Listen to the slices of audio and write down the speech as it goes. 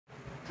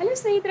Hello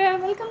ಸ್ನೇಹಿತರೆ,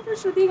 welcome to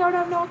Shruti Gowda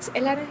vlogs.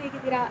 ಎಲ್ಲರೂ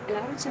ಹೇಗಿದ್ದೀರಾ?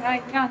 ಎಲ್ಲರೂ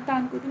ಚೆನ್ನಾಗಿದ್ದೀರಾ ಅಂತ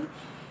ಅನ್ಕೋತೀನಿ.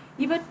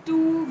 ಇವತ್ತು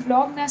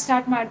ವ್ಲಾಗ್ನ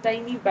ಸ್ಟಾರ್ಟ್ ಮಾಡ್ತಾ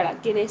ಇದ್ದೀನಿ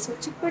ಬೆಳಗ್ಗೆನೆ. ಸೊ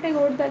ಚಿಕ್ಕಪೇಟೆಗೆ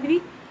ಓಡ್ತಾ ಇದ್ವಿ.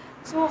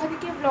 ಸೊ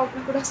ಅದಕ್ಕೆ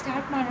ವ್ಲಾಗ್ನ ಕೂಡ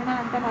ಸ್ಟಾರ್ಟ್ ಮಾಡೋಣ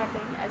ಅಂತ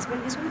ಮಾಡ್ತಾಯಿದ್ದೀನಿ.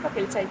 ಹಸ್ಬೆಂಡ್ಗೆ ಸ್ವಲ್ಪ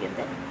ಕೆಲಸ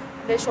ಇದೆಯಂತೆ,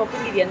 ಅಂದರೆ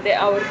ಶಾಪಿಂಗ್ ಇದೆಯಂತೆ,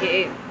 ಅವ್ರಿಗೆ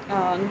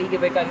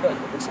ಅಂಗಡಿಗೆ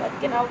ಬೇಕಾಗಿರೋದು. ಸೊ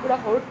ಅದಕ್ಕೆ ನಾವು ಕೂಡ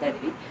ಹೊರಡ್ತಾ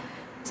ಇದ್ವಿ.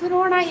 ಸೊ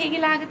ನೋಡೋಣ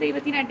ಹೇಗೆಲ್ಲ ಆಗುತ್ತೆ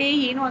ಇವತ್ತಿನ ಡೇ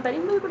ಏನು ಅಂತ.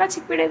 ನಿಮ್ಮದು ಕೂಡ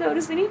ಚಿಕ್ಕಪೇಟೆ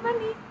ತೋರಿಸ್ತೀನಿ,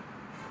 ಬನ್ನಿ.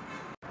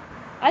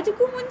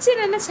 ಅದಕ್ಕೂ ಮುಂಚೆ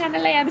ನನ್ನ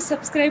ಚಾನಲ್ನ ಯಾರು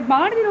ಸಬ್ಸ್ಕ್ರೈಬ್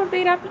ಮಾಡಿ ನೋಡ್ತಾ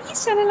ಇರಾ,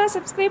 ಪ್ಲೀಸ್ ಚಾನಲ್ನ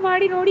ಸಬ್ಸ್ಕ್ರೈಬ್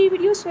ಮಾಡಿ ನೋಡಿ.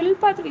 ವಿಡಿಯೋ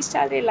ಸ್ವಲ್ಪ ಆದರೂ ಇಷ್ಟ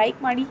ಆದರೆ ಲೈಕ್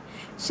ಮಾಡಿ,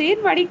 ಶೇರ್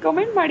ಮಾಡಿ,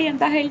 ಕಮೆಂಟ್ ಮಾಡಿ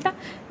ಅಂತ ಹೇಳ್ತಾ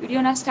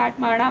ವಿಡಿಯೋನ ಸ್ಟಾರ್ಟ್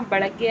ಮಾಡೋಣ.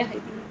 ಬೆಳಗ್ಗೆ ಐ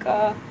ಥಿಂಕ್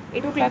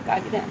 8 o'clock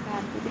ಆಗಿದೆ ಅಂತ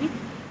ಅಂತಿದ್ವಿ.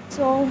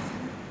 ಸೊ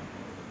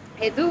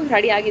ಎದ್ದು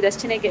ರೆಡಿ ಆಗಿದೆ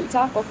ಅಷ್ಟೇ ಕೆಲಸ.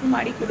 ಕಾಫಿ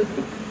ಮಾಡಿ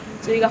ಕುಡಿದ್ವಿ.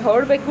 ಸೊ ಈಗ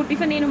ಹೊರಡಬೇಕು.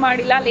 ಟಿಫನ್ ಏನು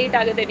ಮಾಡಿಲ್ಲ, ಲೇಟ್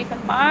ಆಗುತ್ತೆ.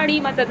 ಟಿಫನ್ ಮಾಡಿ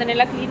ಮತ್ತು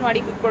ಅದನ್ನೆಲ್ಲ ಕ್ಲೀನ್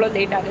ಮಾಡಿ ಕುತ್ಕೊಳ್ಳೋದು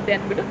ಲೇಟ್ ಆಗುತ್ತೆ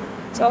ಅಂದ್ಬಿಟ್ಟು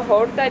ಸೊ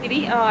ಹೊರಡ್ತಾ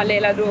ಇದ್ದೀವಿ.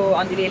 ಅಲ್ಲೆಲ್ಲಾದರೂ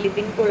ಅಂಗಡಿಯಲ್ಲಿ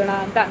ತಿನ್ಕೊಳ್ಳೋಣ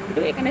ಅಂತ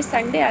ಅಂದ್ಬಿಟ್ಟು, ಯಾಕಂದರೆ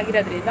ಸಂಡೇ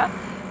ಆಗಿರೋದ್ರಿಂದ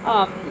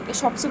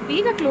ಶಾಪ್ಸು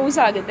ಬೇಗ ಕ್ಲೋಸ್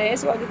ಆಗುತ್ತೆ.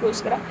 ಸೊ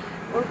ಅದಕ್ಕೋಸ್ಕರ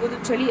ನೋಡ್ಬೋದು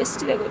ಚಳಿ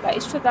ಎಷ್ಟಿದೆ ಗೊತ್ತಾ,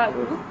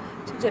 ಎಷ್ಟೊತ್ತಾಗೋದು.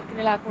 ಸೊ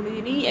ಜರ್ಕಿನೆಲ್ಲ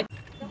ಹಾಕ್ಕೊಂಡಿದ್ದೀನಿ.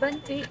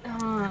 ಬಂತು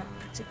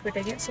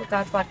ಚಿಕ್ಕಪೇಟೆಗೆ. ಸೊ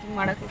ಕಾರ್ ಪಾರ್ಕಿಂಗ್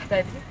ಮಾಡೋಕ್ಕೆ ಹೋಗ್ತಾ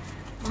ಇದ್ವಿ.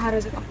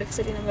 ಮಹಾರಾಜ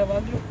ಕಾಂಪ್ಲೆಕ್ಸಲ್ಲಿ ನಾವು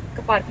ಯಾವಾಗಲೂ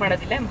ಪಾರ್ಕ್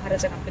ಮಾಡೋದಿಲ್ಲ,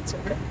 ಮಹಾರಾಜ ಕಾಂಪ್ಲೆಕ್ಸ್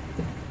ಒಳಗಡೆ.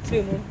 ಸೊ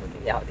ನೋಡ್ಬೋದು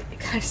ಯಾವ ರೀತಿ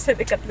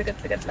ಕಾಣಿಸ್ತದೆ,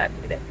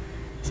 ಕತ್ಲಾಗ್ಬಿಟ್ಟಿದೆ.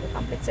 ಸೊ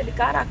ಕಾಂಪ್ಲೆಕ್ಸಲ್ಲಿ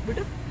ಕಾರ್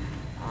ಹಾಕ್ಬಿಟ್ಟು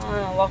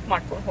ವಾಕ್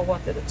ಮಾಡ್ಕೊಂಡು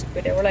ಹೋಗುವಂಥದ್ದು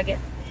ಚಿಕ್ಕಪೇಟೆ ಒಳಗೆ.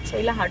 ಸೊ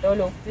ಇಲ್ಲ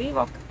ಆಟೋಲ್ಲಿ ಹೋಗ್ತೀವಿ.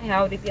 ವಾಕ್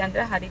ಯಾವ ರೀತಿ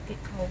ಅಂದರೆ ಆ ರೀತಿ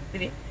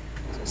ಹೋಗ್ತೀವಿ.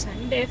 So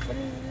Sunday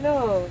full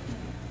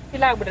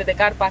fill ಆಗಿಬಿಟ್ಟಿರುತ್ತೆ.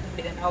 Car parking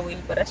ಇದೆ, ನಾವು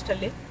ಇಲ್ಲಿ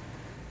ಬರೋಷ್ಟಲ್ಲಿ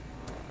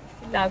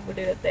ಫಿಲ್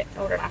ಆಗಿಬಿಟ್ಟಿರುತ್ತೆ.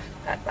 ನೋಡೋಣ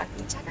ಕಾರ್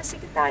ಪಾರ್ಕಿಂಗ್ ಜಾಗ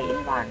ಸಿಗುತ್ತಾ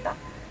ಇಲ್ವಾ ಅಂತ.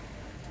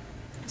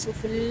 ಸೊ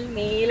ಫುಲ್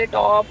ಮೇಲೆ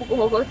ಟಾಪ್ಗೆ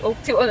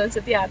ಹೋಗ್ತೀವಿ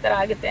ಒಂದೊಂದ್ಸತಿ, ಆ ಥರ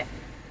ಆಗುತ್ತೆ.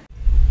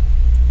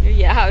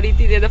 ಯಾವ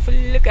ರೀತಿ ಇದೆ ಅದು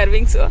ಫುಲ್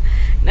ಕರ್ವಿಂಗ್ಸು.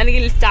 ನನಗೆ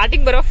ಇಲ್ಲಿ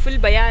ಸ್ಟಾರ್ಟಿಂಗ್ ಬರೋ ಫುಲ್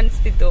ಭಯ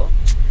ಅನಿಸ್ತಿತ್ತು.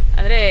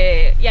 ಅಂದರೆ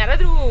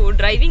ಯಾರಾದರೂ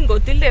ಡ್ರೈವಿಂಗ್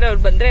ಗೊತ್ತಿಲ್ಲದೆ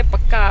ಇರೋರು ಬಂದರೆ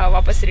ಪಕ್ಕ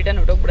ವಾಪಸ್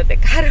ರಿಟರ್ನ್ ಹೊಟ್ಟೋಗ್ಬಿಡುತ್ತೆ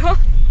ಕಾರು.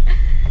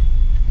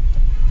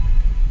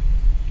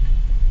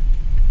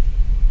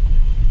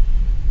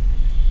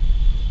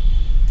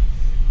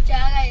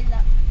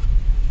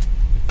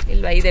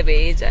 ಇಲ್ವಾ, ಇದೆ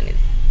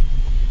ಬೇಜಾನಿದೆ.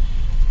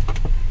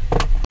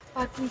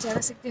 ಪಾರ್ಕಿಂಗ್ ಜಾಗ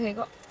ಸಿಗ್ತೀವಿ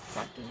ಹೇಗೋ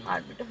ಪಾರ್ಕಿಂಗ್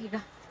ಮಾಡಿಬಿಟ್ಟು ಈಗ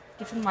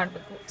ಟಿಫಿನ್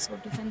ಮಾಡಬೇಕು. ಸೊ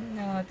ಟಿಫಿನ್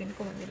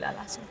ತಿನ್ಕೊಂಬಂದಿಲ್ಲ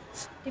ಅಲ್ಲ, ಸೊ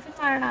ಟಿಫಿನ್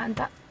ಮಾಡೋಣ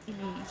ಅಂತ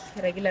ಇಲ್ಲಿ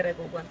ರೆಗ್ಯುಲರಾಗಿ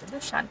ಹೋಗುವಂಥದ್ದು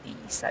ಶಾಂತಿ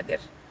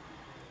ಸಾಗರ್.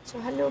 ಸೊ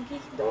ಅಲ್ಲಿ ಹೋಗಿ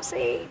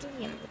ದೋಸೆ ಇಡ್ಲಿ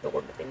ಏನಾದರೂ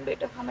ತೊಗೊಂಡು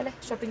ತಿನ್ಬಿಟ್ಟು ಆಮೇಲೆ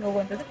ಶಾಪಿಂಗ್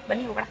ಹೋಗುವಂಥದ್ದು.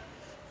 ಬನ್ನಿ ಹೋಗೋಣ.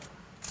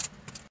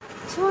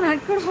 ಸೊ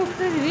ನಡ್ಕೊಂಡು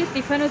ಹೋಗ್ತಾ ಇದ್ವಿ.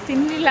 ಟಿಫನು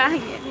ತಿನ್ನಲಿಲ್ಲ,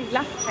 ಏನಿಲ್ಲ,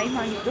 ಟೈಮ್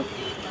ಆಗಿತ್ತು.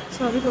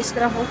 ಸೊ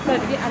ಅದಕ್ಕೋಸ್ಕರ ಹೋಗ್ತಾ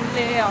ಇದ್ವಿ.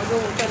 ಅಲ್ಲೇ ಯಾವುದೋ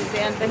ಹೋಟೆಲ್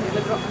ಇದೆ ಅಂತ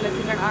ಹೇಳಿದ್ರು, ಅಲ್ಲೇ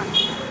ತಿನ್ನೋಣ.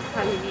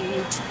 ಅಲ್ಲಿ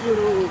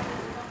ಇವರು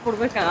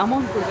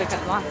ಅಮೌಂಟ್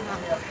ಕೊಡಬೇಕಲ್ವಾ.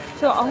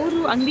 ಸೊ ಅವರು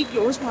ಅಂಗಡಿ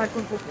ಕ್ಲೋಸ್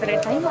ಮಾಡ್ಕೊಂಡು ಹೋಗ್ತಾರೆ.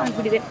 ಟೈಮ್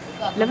ಆಗಿಬಿಟ್ಟಿದೆ,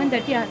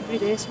 11:30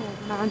 ಆಗಿಬಿಟ್ಟಿದೆ. ಸೊ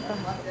ಹೋಗೋಣ ಅಂತ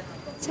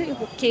ಸರಿ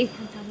ಓಕೆ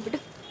ಅಂತ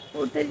ಅಂದ್ಬಿಟ್ಟು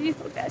ಹೋಗ್ತಾ ಇದ್ವಿ.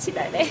 ಹೊಟ್ಟೆ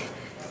ಹಸಿತಾ ಇದೆ.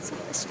 ಸೊ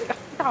ಅಷ್ಟು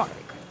ಊಟ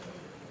ಮಾಡಬೇಕು.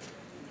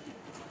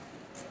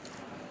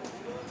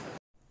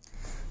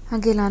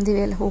 ಹಾಗೆ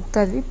ಲಾಂದಿವೆಯಲ್ಲಿ ಹೋಗ್ತಾ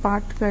ಇದ್ವಿ.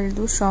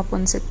 ಪಾರ್ಟ್ಗಳದ್ದು ಶಾಪ್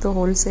ಒಂದು ಸಿಕ್ತು,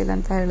 ಹೋಲ್ಸೇಲ್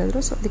ಅಂತ ಹೇಳಿದ್ರು.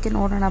 ಸೊ ಅದಕ್ಕೆ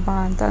ನೋಡೋಣ ಬಾ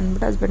ಅಂತ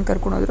ಅಂದ್ಬಿಟ್ಟು ಹಸ್ಬೆಂಡ್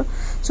ಕರ್ಕೊಂಡೋದ್ರು.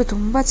 ಸೊ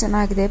ತುಂಬ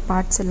ಚೆನ್ನಾಗಿದೆ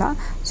ಪಾರ್ಟ್ಸ್ ಎಲ್ಲ.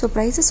 ಸೊ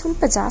ಪ್ರೈಸಸ್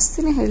ಸ್ವಲ್ಪ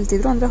ಜಾಸ್ತಿನೇ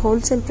ಹೇಳ್ತಿದ್ರು, ಅಂದರೆ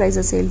ಹೋಲ್ಸೇಲ್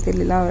ಪ್ರೈಸಸ್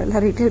ಹೇಳ್ತಿರ್ಲಿಲ್ಲ,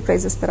 ಅವರೆಲ್ಲ ರಿಟೇಲ್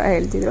ಪ್ರೈಸಸ್ ಥರ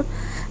ಹೇಳ್ತಿದ್ರು.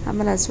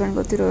 ಆಮೇಲೆ ಹಸ್ಬೆಂಡ್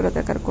ಗೊತ್ತಿರೋರ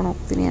ಹತ್ರ ಕರ್ಕೊಂಡು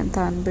ಹೋಗ್ತೀನಿ ಅಂತ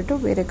ಅಂದ್ಬಿಟ್ಟು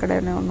ಬೇರೆ ಕಡೆ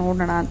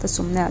ನೋಡೋಣ ಅಂತ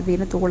ಸುಮ್ಮನೆ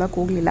ಅದೇನು ತೊಗೊಳಕ್ಕೆ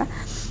ಹೋಗಲಿಲ್ಲ.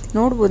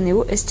 ನೋಡ್ಬೋದು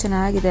ನೀವು ಎಷ್ಟು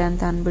ಚೆನ್ನಾಗಿದೆ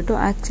ಅಂತ ಅಂದ್ಬಿಟ್ಟು.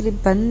 ಆ್ಯಕ್ಚುಲಿ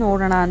ಬಂದು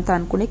ನೋಡೋಣ ಅಂತ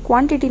ಅಂದ್ಕೊಂಡು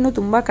ಕ್ವಾಂಟಿಟಿನೂ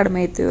ತುಂಬ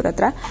ಕಡಿಮೆ ಇತ್ತು ಇವ್ರ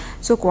ಹತ್ರ.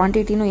 ಸೊ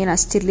ಕ್ವಾಂಟಿಟಿನೂ ಏನು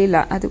ಅಷ್ಟಿರಲಿಲ್ಲ,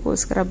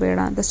 ಅದಕ್ಕೋಸ್ಕರ ಬೇಡ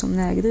ಅಂತ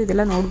ಸುಮ್ಮನೆ ಆಗಿದ್ದು.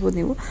 ಇದೆಲ್ಲ ನೋಡ್ಬೋದು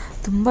ನೀವು,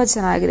 ತುಂಬ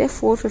ಚೆನ್ನಾಗಿದೆ.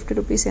 450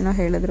 rupees ಏನೋ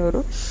ಹೇಳಿದ್ರು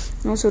ಅವರು.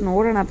 ಸೊ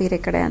ನೋಡೋಣ ಬೇರೆ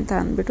ಕಡೆ ಅಂತ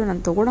ಅಂದ್ಬಿಟ್ಟು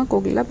ನಾನು ತೊಗೊಳಕ್ಕೆ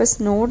ಹೋಗಲಿಲ್ಲ, ಬಸ್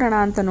ನೋಡೋಣ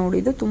ಅಂತ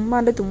ನೋಡಿದ್ದು. ತುಂಬ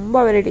ಅಂದರೆ ತುಂಬ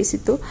ವೆರೈಟೀಸ್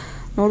ಇತ್ತು.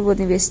 ನೋಡ್ಬೋದು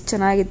ನೀವು ಎಷ್ಟು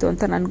ಚೆನ್ನಾಗಿತ್ತು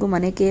ಅಂತ. ನನಗೂ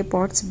ಮನೆಗೆ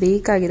ಪಾಟ್ಸ್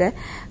ಬೇಕಾಗಿದೆ,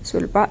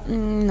 ಸ್ವಲ್ಪ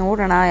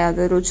ನೋಡೋಣ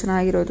ಯಾವುದಾದ್ರು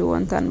ಚೆನ್ನಾಗಿರೋದು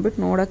ಅಂತ ಅಂದ್ಬಿಟ್ಟು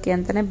ನೋಡೋಕ್ಕೆ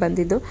ಅಂತಲೇ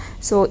ಬಂದಿದ್ದು.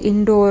 ಸೊ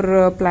ಇಂಡೋರ್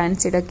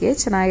ಪ್ಲಾಂಟ್ಸ್ ಇಡೋಕ್ಕೆ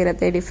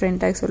ಚೆನ್ನಾಗಿರುತ್ತೆ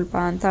ಡಿಫ್ರೆಂಟಾಗಿ ಸ್ವಲ್ಪ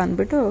ಅಂತ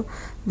ಅಂದ್ಬಿಟ್ಟು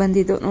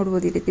ಬಂದಿದ್ದು.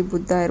 ನೋಡ್ಬೋದು ಈ ರೀತಿ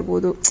ಬುದ್ಧ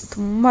ಇರ್ಬೋದು,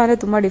 ತುಂಬ ಅಂದರೆ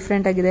ತುಂಬ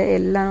ಡಿಫ್ರೆಂಟಾಗಿದೆ.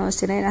 ಎಲ್ಲನೂ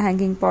ಅಷ್ಟೇ,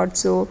 ಹ್ಯಾಂಗಿಂಗ್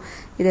ಪಾಟ್ಸು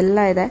ಇದೆಲ್ಲ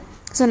ಇದೆ.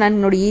 ಸೊ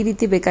ನನಗೆ ನೋಡಿ ಈ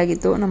ರೀತಿ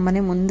ಬೇಕಾಗಿತ್ತು. ನಮ್ಮ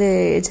ಮನೆ ಮುಂದೆ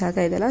ಜಾಗ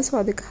ಇದೆಯಲ್ಲ, ಸೊ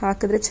ಅದಕ್ಕೆ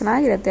ಹಾಕಿದ್ರೆ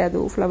ಚೆನ್ನಾಗಿರುತ್ತೆ.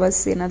 ಅದು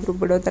ಫ್ಲವರ್ಸ್ ಏನಾದರೂ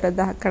ಬಿಡೋ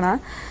ಥರದ್ದು ಹಾಕೋಣ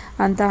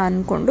ಅಂತ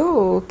ಅಂದ್ಕೊಂಡು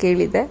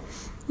ಕೇಳಿದ್ದೆ.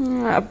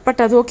 ಬಟ್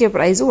ಅದು ಓಕೆ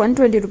ಪ್ರೈಸು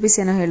 120 rupees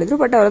ಏನೋ ಹೇಳಿದ್ರು.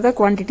 ಬಟ್ ಅವ್ರ ಹತ್ರ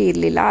ಕ್ವಾಂಟಿಟಿ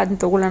ಇರಲಿಲ್ಲ, ಅದನ್ನ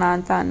ತೊಗೊಳ್ಳೋಣ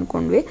ಅಂತ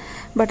ಅಂದ್ಕೊಂಡ್ವಿ.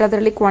 ಬಟ್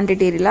ಅದರಲ್ಲಿ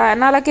ಕ್ವಾಂಟಿಟಿ ಇರಲಿಲ್ಲ.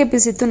 4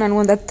 ಪೀಸ್ ಇತ್ತು,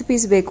 ನನಗೊಂದು 10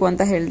 ಪೀಸ್ ಬೇಕು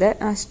ಅಂತ ಹೇಳಿದೆ.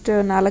 ಅಷ್ಟು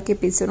 4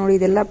 ಪೀಸು. ನೋಡಿ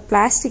ಇದೆಲ್ಲ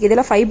ಪ್ಲಾಸ್ಟಿಕ್,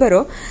 ಇದೆಲ್ಲ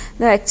ಫೈಬರು.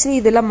 ಆ್ಯಕ್ಚುಲಿ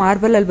ಇದೆಲ್ಲ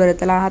ಮಾರ್ಬಲಲ್ಲಿ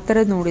ಬರುತ್ತಲ್ಲ ಆ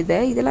ಥರದ್ದು ನೋಡಿದೆ.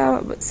 ಇದೆಲ್ಲ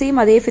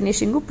ಸೇಮ್ ಅದೇ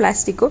ಫಿನಿಶಿಂಗು,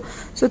 ಪ್ಲಾಸ್ಟಿಕ್ಕು.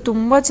 ಸೊ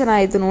ತುಂಬ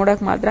ಚೆನ್ನಾಗಿತ್ತು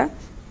ನೋಡೋಕೆ ಮಾತ್ರ.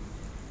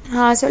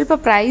 ಸ್ವಲ್ಪ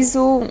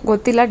ಪ್ರೈಸು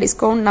ಗೊತ್ತಿಲ್ಲ,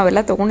 ಡಿಸ್ಕೌಂಟ್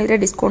ನಾವೆಲ್ಲ ತೊಗೊಂಡಿದ್ರೆ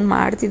ಡಿಸ್ಕೌಂಟ್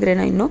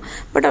ಮಾಡ್ತಿದ್ರೇನೋ ಇನ್ನು.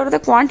 ಬಟ್ ಅವ್ರದ್ದು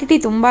ಕ್ವಾಂಟಿಟಿ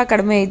ತುಂಬ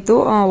ಕಡಿಮೆ ಇತ್ತು.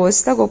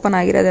 ಹೊಸ್ದಾಗಿ ಓಪನ್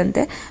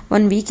ಆಗಿರೋದಂತೆ,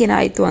 1 week ಏನೋ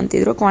ಆಯಿತು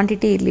ಅಂತಿದ್ರು.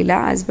 ಕ್ವಾಂಟಿಟಿ ಇರಲಿಲ್ಲ.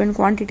 ಹಸ್ಬೆಂಡ್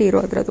ಕ್ವಾಂಟಿಟಿ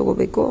ಇರೋ ಹತ್ರ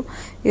ತೊಗೋಬೇಕು,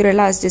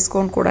 ಇವರೆಲ್ಲ ಅಷ್ಟು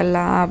ಡಿಸ್ಕೌಂಟ್ ಕೊಡಲ್ಲ,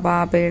 ಬಾ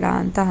ಬೇಡ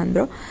ಅಂತ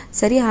ಅಂದರು.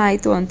 ಸರಿ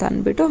ಆಯಿತು ಅಂತ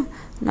ಅಂದ್ಬಿಟ್ಟು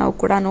ನಾವು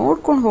ಕೂಡ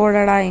ನೋಡ್ಕೊಂಡು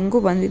ಓಡಾಡ ಹೆಂಗೂ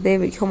ಬಂದಿದ್ದೆ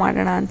ವಿಡಿಯೋ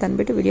ಮಾಡೋಣ ಅಂತ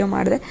ಅಂದ್ಬಿಟ್ಟು ವಿಡಿಯೋ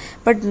ಮಾಡಿದೆ.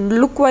 ಬಟ್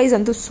ಲುಕ್ ವೈಸ್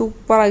ಅಂತೂ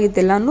ಸೂಪರ್ ಆಗಿತ್ತು.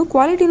 ಎಲ್ಲಾನು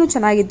ಕ್ವಾಲಿಟಿನೂ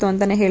ಚೆನ್ನಾಗಿತ್ತು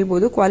ಅಂತಲೇ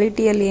ಹೇಳ್ಬೋದು.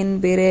 ಕ್ವಾಲಿಟಿಯಲ್ಲಿ ಏನು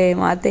ಬೇರೆ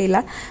ಮಾತೇ ಇಲ್ಲ,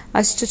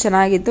 ಅಷ್ಟು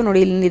ಚೆನ್ನಾಗಿತ್ತು.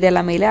 ನೋಡಿ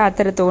ಇಲ್ಲಿದೆಲ್ಲ ಮೇಲೆ ಆ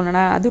ಥರ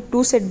ತೊಗೊಳೋಣ. ಅದು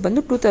 2 ಸೆಟ್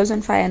ಬಂದು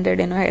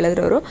 2500 ಏನೋ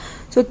ಹೇಳಿದ್ರು ಅವರು.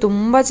 ಸೊ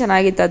ತುಂಬ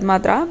ಚೆನ್ನಾಗಿತ್ತು. ಅದು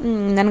ಮಾತ್ರ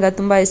ನನಗೆ ಅದು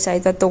ತುಂಬ ಇಷ್ಟ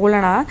ಆಯಿತು. ಅದು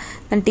ತೊಗೊಳ್ಳೋಣ.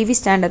 ನಾನು ಟಿ ವಿ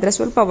ಸ್ಟ್ಯಾಂಡ್ ಹತ್ರ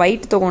ಸ್ವಲ್ಪ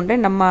ವೈಟ್ ತೊಗೊಂಡ್ರೆ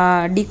ನಮ್ಮ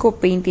ಡಿಕೋ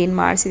ಪೇಂಟ್ ಏನು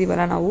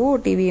ಮಾಡಿಸಿದೀವಲ್ಲ ನಾವು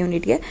ಟಿ ವಿ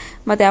ಯೂನಿಟ್ಗೆ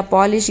ಮತ್ತು ಆ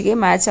ಪಾಲಿಷ್ಗೆ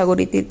ಮ್ಯಾಚ್ ಆಗೋ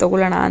ರೀತಿ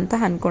ತೊಗೊಳ್ಳೋಣ ಅಂತ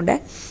ಅಂದ್ಕೊಂಡೆ.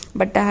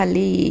 ಬಟ್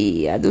ಅಲ್ಲಿ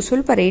ಅದು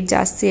ಸ್ವಲ್ಪ ರೇಟ್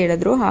ಜಾಸ್ತಿ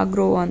ಹೇಳಿದ್ರು.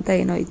 ಆಗ್ರೋ ಅಂತ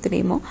ಏನೋ ಇತ್ತು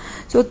ನೇಮು.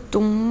 ಸೊ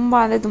ತುಂಬ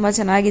ಅಂದರೆ ತುಂಬ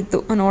ಚೆನ್ನಾಗಿತ್ತು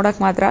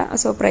ನೋಡೋಕೆ ಮಾತ್ರ.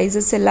 ಸೊ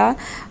ಪ್ರೈಸಸ್ ಎಲ್ಲ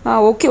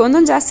ಓಕೆ,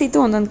 ಒಂದೊಂದು ಜಾಸ್ತಿ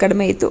ಇತ್ತು, ಒಂದೊಂದು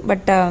ಕಡಿಮೆ ಇತ್ತು.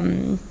 ಬಟ್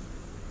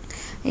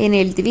ಏನು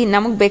ಹೇಳ್ತೀವಿ,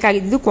 ನಮಗೆ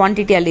ಬೇಕಾಗಿದ್ದು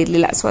ಕ್ವಾಂಟಿಟಿ ಅಲ್ಲಿ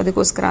ಇರಲಿಲ್ಲ. ಸೊ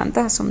ಅದಕ್ಕೋಸ್ಕರ ಅಂತ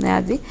ಸುಮ್ಮನೆ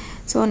ಆದ್ವಿ.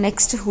 So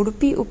next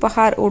Udupi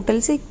Upahar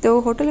hotel ಸಿಕ್ತು.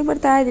 ಹೋಟೆಲಿಗೆ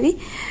ಬರ್ತಾ ಇದ್ವಿ.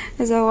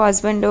 ಸೊ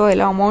ಹಸ್ಬೆಂಡು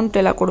ಎಲ್ಲ ಅಮೌಂಟ್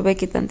ಎಲ್ಲ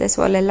ಕೊಡಬೇಕಿತ್ತಂತೆ. ಸೊ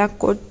ಅಲ್ಲೆಲ್ಲ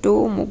ಕೊಟ್ಟು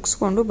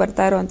ಮುಗಿಸ್ಕೊಂಡು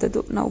ಬರ್ತಾ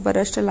ಇರೋವಂಥದ್ದು. ನಾವು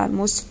ಬರೋಷ್ಟರಲ್ಲಿ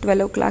ಆಲ್ಮೋಸ್ಟ್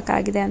 12 o'clock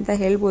ಆಗಿದೆ ಅಂತ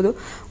ಹೇಳ್ಬೋದು.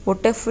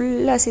 ಹೊಟ್ಟೆ ಫುಲ್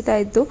ಹಸಿತಾ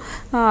ಇತ್ತು.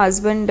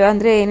 ಹಸ್ಬೆಂಡ್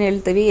ಅಂದರೆ ಏನು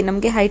ಹೇಳ್ತೀವಿ,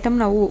 ನಮಗೆ ಐಟಮ್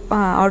ನಾವು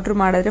ಆರ್ಡ್ರ್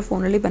ಮಾಡಿದ್ರೆ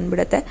ಫೋನಲ್ಲಿ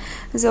ಬಂದುಬಿಡುತ್ತೆ.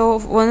 ಸೊ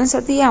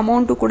ಒಂದೊಂದ್ಸತಿ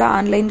ಅಮೌಂಟು ಕೂಡ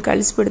ಆನ್ಲೈನ್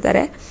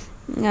ಕಳಿಸ್ಬಿಡ್ತಾರೆ.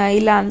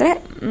 ಇಲ್ಲ ಅಂದರೆ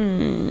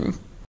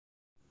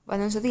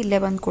ಒಂದೊಂದ್ಸತಿ ಇಲ್ಲೇ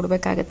ಬಂದು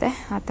ಕೊಡಬೇಕಾಗತ್ತೆ,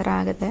 ಆ ಥರ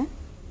ಆಗುತ್ತೆ.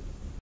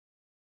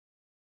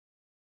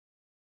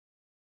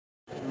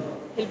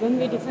 ಇಲ್ಲಿ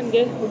ಬಂದ್ವಿ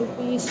ಟಿಫನ್ಗೆ.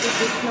 ಉಡುಪಿ ಶ್ರೀ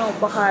ಕೃಷ್ಣ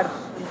ಉಪಹಾರ್,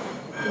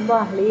 ತುಂಬ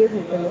ಹಳೆಯ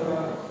ಹೋಟೆಲು.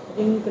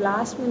 ನಿಮ್ಗೆ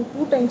ಲಾಸ್ಟ್ ಒಂದು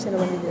 2 times ಏನೋ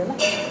ಬಂದಿದ್ದೀರಲ್ಲ,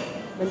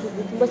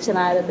 ಬಂದಿದ್ದು ತುಂಬ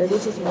ಚೆನ್ನಾಗಿರುತ್ತೆ.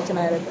 ದೋಸೆ ತುಂಬ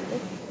ಚೆನ್ನಾಗಿರುತ್ತೆ.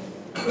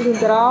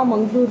 ಇದೊಂಥರ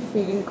ಮಂಗಳೂರು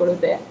ಫೀಲಿಂಗ್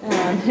ಕೊಡುತ್ತೆ.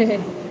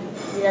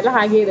 ಇದೆಲ್ಲ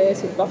ಹಾಗೆ ಇದೆ.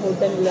 ಸ್ವಲ್ಪ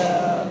ಹೋಟೆಲ್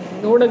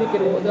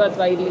ನೋಡೋದಕ್ಕಿರ್ಬೋದು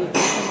ಅಥವಾ ಇಲ್ಲಿ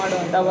ಕೆಲಸ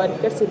ಮಾಡುವಂಥ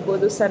ವರ್ಕರ್ಸ್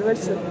ಇರ್ಬೋದು,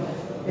 ಸರ್ವರ್ಸ್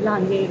ಎಲ್ಲ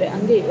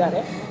ಹಂಗೆ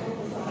ಇದ್ದಾರೆ.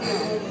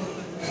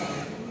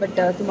 ಬಟ್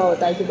ತುಂಬ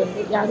ಹೊತ್ತಾಗಿ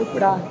ಬಂದು ಯಾರೂ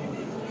ಕೂಡ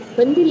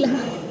ಬಂದಿಲ್ಲ.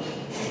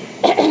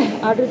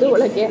 ಆರ್ಡ್ರದ್ದು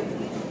ಒಳಗೆ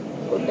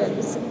ಹೋಟೆಲ್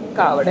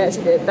ಸಿಕ್ಕಾವಡೆ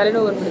ಹಸಿದೆ.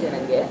 ತಲೆನೋವು ಬಂದ್ಬಿಟ್ಟಿದೆ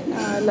ನನಗೆ.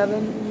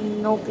 11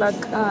 o'clock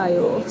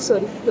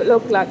 12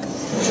 o'clock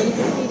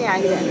 12:50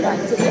 ಆಗಿದೆ ಅಂತ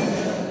ಅನಿಸುತ್ತೆ.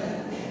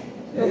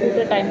 ಊಟ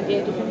ಟೈಮ್ಗೆ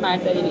ಟಿಫಿನ್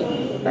ಮಾಡ್ತಾಯಿದ್ದೀವಿ.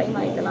 ಟೈಮ್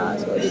ಆಯ್ತಲ್ಲ,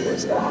 ಸೊ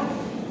ಅದಕ್ಕೋಸ್ಕರ.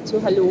 ಸೊ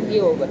ಅಲ್ಲಿ ಹೋಗಿ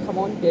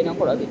ಅಮೌಂಟ್ ಏನೋ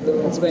ಕೊಡೋದಿತ್ತು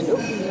ಹಸ್ಬೆಂಡು,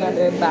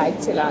 ಅಂದರೆ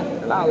ಬ್ಯಾಗ್ಸ್ ಎಲ್ಲ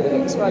ಅಂತಾರಲ್ಲ ಅವ್ರಿಗೆ.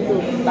 ಸೊ ಅಲ್ಲಿ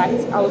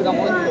ಬ್ಯಾಗ್ಸ್ ಅವ್ರಿಗೆ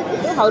ಅಮೌಂಟ್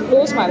ಕೊಟ್ಬಿಟ್ಟು ಅವ್ರು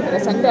ಕ್ಲೋಸ್ ಮಾಡ್ತಾರೆ.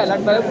 ಸಂಡೇ ಅಲ್ಲ,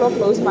 12 o'clock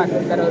ಕ್ಲೋಸ್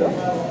ಮಾಡಿಬಿಡ್ತಾರೆ ಅವರು.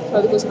 ಸೊ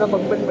ಅದಕ್ಕೋಸ್ಕರ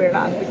ಕೊಟ್ಬಿಟ್ಬೇಡ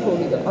ಅಂದ್ಬಿಟ್ಟು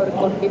ಹೋಗಿದ್ದು. ಅವ್ರಿಗೆ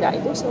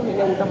ಕೊಟ್ಟಿದ್ದಾಯಿತು. ಸೊ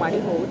ಇಲ್ಲೇ ಊಟ ಮಾಡಿ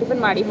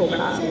ಟಿಫಿನ್ ಮಾಡಿ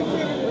ಹೋಗೋಣ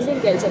ಮುಂದಿನ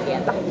ಕೆಲಸಕ್ಕೆ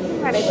ಅಂತ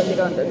ನಾಳೆ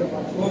ಬಂದಿರೋವಂಥದ್ದು.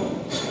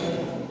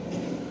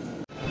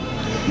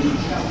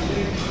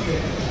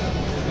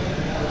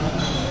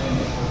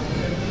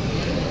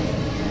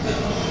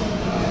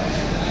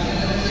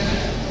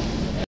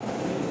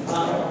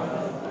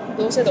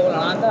 ದೋಸೆ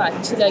ತೊಗೊಳ್ಳೋಣ ಅಂತ.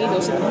 ಆ್ಯಕ್ಚುಲಾಗಿ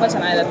ದೋಸೆ ತುಂಬ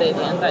ಚೆನ್ನಾಗಿರುತ್ತೆ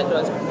ಇದೆ ಅಂತ ಇದ್ರು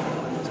ಹಸ್ಬೆಂಡ್.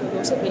 ಸೊ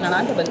ದೋಸೆ ತಿನ್ನೋಣ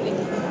ಅಂತ ಬಂದ್ವಿ.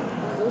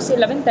 ದೋಸೆ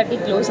 11:30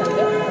 ಕ್ಲೋಸ್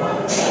ಅಂತೆ.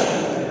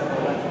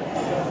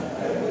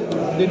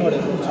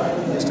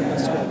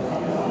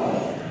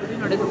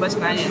 ನೋಡಿ ತುಂಬ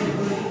ಚೆನ್ನಾಗಿದೆ.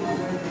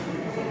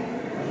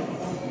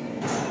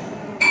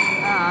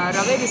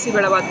 ರವೆ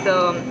ಬಿಸಿಬೇಳೆಭಾತ್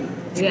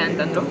ಇದೆ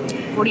ಅಂತಂದರು.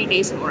 ಕೊಡಿ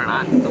ಟೇಸ್ಟ್ ನೋಡೋಣ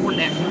ಅಂತ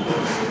ತೊಗೊಂಡೆ.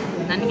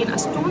 ನನಗೇನು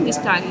ಅಷ್ಟೊಂದು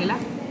ಇಷ್ಟ ಆಗಲಿಲ್ಲ.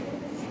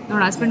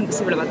 ನೋಡಿ ಹಸ್ಬೆಂಡ್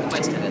ಬಿಸಿಬೇಳೆಭಾತ್ ತುಂಬ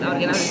ಇಷ್ಟ ಆಗುತ್ತೆ.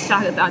 ಅವ್ರಿಗೇನಾದ್ರು ಇಷ್ಟ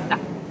ಆಗುತ್ತಾ ಅಂತ.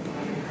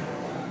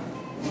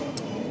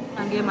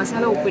 ನನಗೆ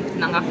ಮಸಾಲೆ ಉಪ್ಪಿಟ್ಟು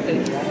ನಂಗೆ ಆಗ್ತದೆ.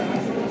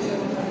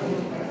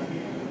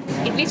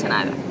 ಇಡ್ಲಿ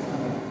ಚೆನ್ನಾಗಿದೆ,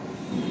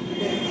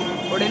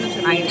 ವಡೆನೂ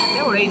ಚೆನ್ನಾಗಿದೆ.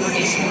 ವಡೆ ಇನ್ನೂ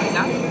ಟೇಸ್ಟ್ ಮಾಡಿಲ್ಲ.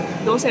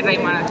 ದೋಸೆ ಟ್ರೈ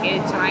ಮಾಡೋಕ್ಕೆ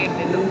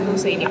ಚೆನ್ನಾಗಿರ್ತಿತ್ತು.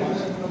 ದೋಸೆ ಇಲ್ಲ.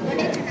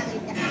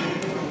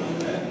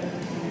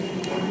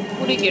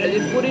 ಪೂರಿ ಕೇಳಿದ್ವಿ.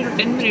 ಪೂರಿನೂ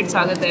 10 minutes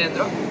ಆಗುತ್ತೆ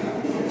ಅಂದರು.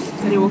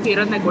 ಸರಿ ಓಕೆ,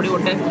 ಇರೋದನ್ನ ಕೊಡಿ,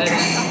 ಹೊಟ್ಟೆ ಆಗ್ತಾ ಇದೆ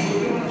ಅಂತ.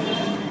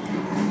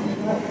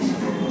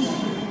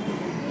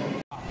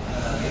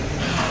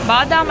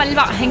 ಬಾದಾಮ್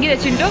ಅಲ್ವಾ ಹೆಂಗಿದೆ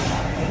ಚಿಂಟು?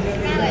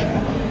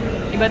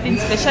 ಇವತ್ತಿನ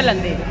ಸ್ಪೆಷಲ್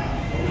ಅಂತೆ ಇದು.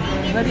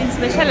 ಇವತ್ತಿನ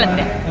ಸ್ಪೆಷಲ್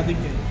ಅಂತೆ.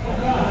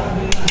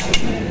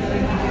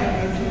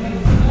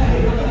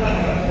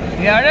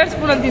 2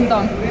 ಸ್ಪೂನ್ ಅಂತ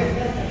ತಿಂತಾವ.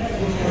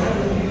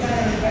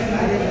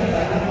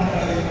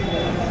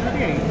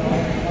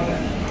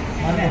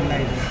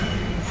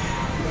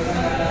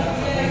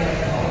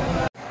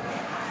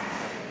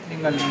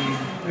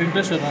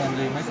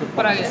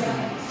 ಸೂಪರ್ ಆಗಿದೆ.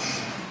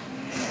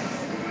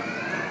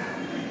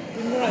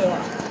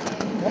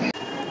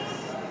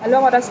 ಅಲ್ವಾ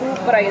ಮಾತ್ರ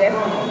ಸೂಪರ್ ಆಗಿದೆ.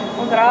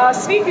 ಒಂಥರ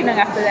ಸ್ವೀಟ್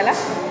ತಿನ್ನಂಗೆ ಆಗ್ತದೆ ಅಲ್ಲ,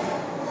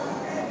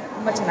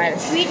 ತುಂಬ ಚೆನ್ನಾಗಿದೆ.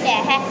 ಸ್ವೀಟ್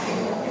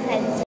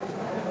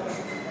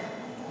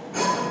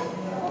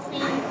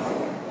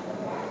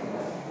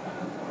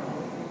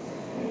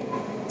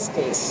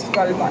ಸ್ಟೇಸ್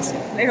ಸ್ವಲ್ಪ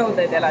ಲೇಟ್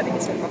ಹೋಗ್ತಾ ಇದೆಯಲ್ಲ,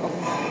 ಅದಕ್ಕೆ ಸ್ವಲ್ಪ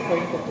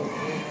ಕೊಟ್ಟು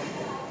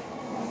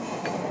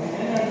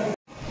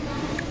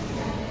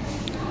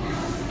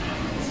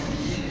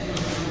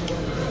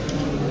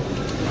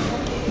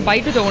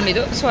ಬೈಟು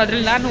ತೊಗೊಂಡಿದ್ದು. ಸೊ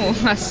ಅದ್ರಲ್ಲಿ ನಾನು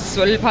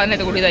ಸ್ವಲ್ಪನೇ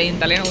ತೊಗೊಂಡಿದ್ದೆ. ಏನು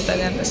ತಲೆನೋವು ಹೋಗ್ತಾ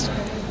ಇದೆ ಅಂತಷ್ಟೇ.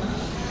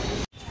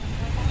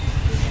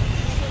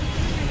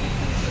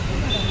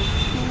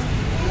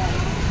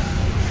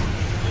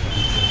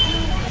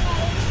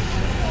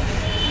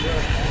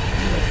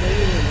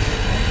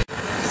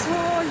 ಸೊ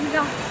ಈಗ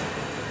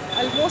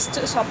ಆಲ್ಮೋಸ್ಟ್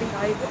ಶಾಪಿಂಗ್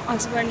ಆಯಿತು.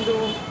 ಹಸ್ಬೆಂಡು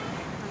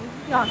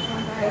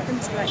ಹಾಕುವಂಥ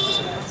ಐಟಮ್ಸ್ ಎಲ್ಲ ಆಯಿತು.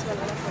 ಸೊ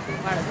ಅಲ್ಲೆಲ್ಲ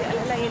ಶಾಪಿಂಗ್ ಮಾಡಿದ್ವಿ.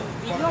 ಅಲ್ಲೆಲ್ಲ ಏನು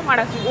ವಿಡಿಯೋ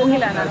ಮಾಡೋಕ್ಕೆ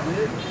ಹೋಗಿಲ್ಲ ನಾನು,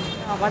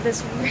 ಮತ್ತು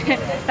ಸುಮ್ಮನೆ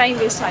ಟೈಮ್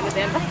ವೇಸ್ಟ್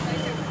ಆಗಿದೆ ಅಂತ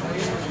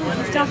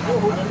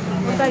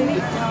ಹೋಗ್ತಾ ಇದ್ವಿ.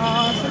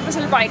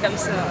 ಸ್ವಲ್ಪ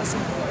ಐಟಮ್ಸ್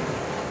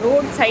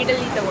ರೋಡ್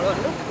ಸೈಡಲ್ಲಿ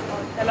ತಗೊಳ್ಳೋದು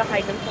ಎಲ್ಲ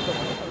ಐಟಮ್ಸ್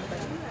ತಗೊಳ್ಳೋದು.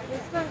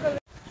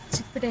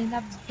 ಚಿಕ್ಕಪೇಟೆಯಿಂದ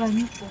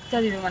ಬಂದು ಹೋಗ್ತಾ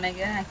ಇದ್ದೀವಿ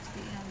ಮನೆಗೆ.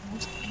 ಆ್ಯಕ್ಚುಲಿ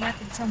ಆಲ್ಮೋಸ್ಟ್ ತುಂಬ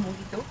ಕೆಲಸ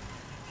ಮುಗೀತು.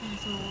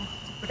 ಸೊ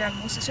ಚಿಕ್ಕಪೇಟೆ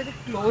ಆಲ್ಮೋಸ್ಟ್ ಅಷ್ಟೊತ್ತಿಗೆ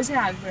ಕ್ಲೋಸೇ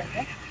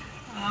ಆಗಿಬಿಡುತ್ತೆ.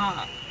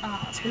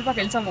 ಸ್ವಲ್ಪ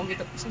ಕೆಲಸ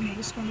ಮುಗೀತು. ಸೊ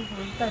ಮುಗಿಸ್ಕೊಂಡು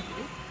ಹೋಗ್ತಾ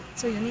ಇದ್ದೀವಿ.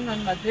 ಸೊ ಈವ್ನಿಂಗ್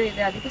ಒಂದು ಮದುವೆ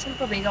ಇದೆ, ಅದಕ್ಕೆ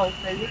ಸ್ವಲ್ಪ ಬೇಗ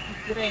ಹೋಗ್ತಾ ಇದ್ವಿ.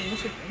 ಕೂತ್ರೆ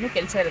ಇನ್ನೂ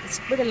ಕೆಲಸ ಇರುತ್ತೆ.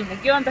 ಚಿಕ್ಕಪೇಟೆಯಲ್ಲಿ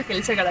ಮುಗಿಯುವಂಥ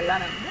ಕೆಲಸಗಳೆಲ್ಲ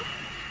ನಮಗೆ.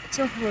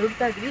 ಸೊ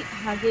ಹೊರಡ್ತಾ ಇದ್ವಿ.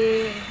 ಹಾಗೆ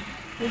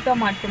ಊಟ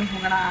ಮಾಡ್ಕೊಂಡು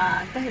ಹೋಗೋಣ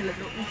ಅಂತ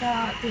ಹೇಳಿದ್ರು. ಊಟ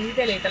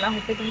ತಿಂದಿದ್ದೆ ಲೇಟಲ್ಲ,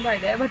 ಹೊಟ್ಟೆ ತುಂಬ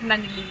ಇದೆ. ಬಟ್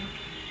ನಾನು ಇಲ್ಲಿ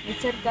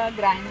ನಿಸರ್ಗ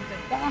ಗ್ರ್ಯಾಂಡ್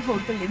ಅಂತ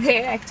ಹೋಟೆಲ್ ಇದೆ.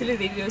 ಆ್ಯಕ್ಚುಲಿ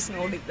ರಿವ್ಯೂಸ್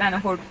ನಾನು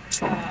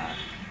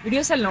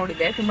ವಿಡಿಯೋಸಲ್ಲಿ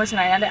ನೋಡಿದ್ದೆ, ತುಂಬ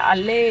ಚೆನ್ನಾಗಿದೆ. ಅಂದರೆ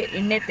ಅಲ್ಲೇ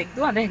ಎಣ್ಣೆ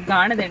ತೆಗೆದು, ಅಂದರೆ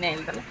ಗಾಣದ ಎಣ್ಣೆ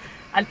ಇಲ್ದಲ್ಲ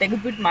ಅಲ್ಲಿ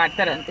ತೆಗೆದುಬಿಟ್ಟು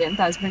ಮಾಡ್ತಾರಂತೆ ಅಂತ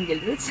ಹಸ್ಬೆಂಡ್ಗೆ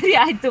ಹೇಳಿದ್ರು. ಸರಿ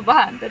ಆಯಿತು ಬಾ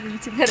ಅಂತ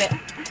ನಿಲ್ಸಿದ್ದಾರೆ.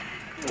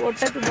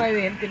 ಹೊಟ್ಟೆ ತುಂಬ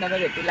ಇದೆ, ಏನು ತಿನ್ನೋದೋ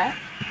ಗೊತ್ತಿಲ್ಲ.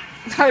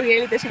 ಅವ್ರಿಗೆ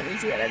ಹೇಳಿದ ತಕ್ಷಣ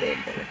ನಿಲ್ಸಿದ್ದಾರೆ, ಅದೇ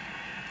ಹೇಳ್ತಾರೆ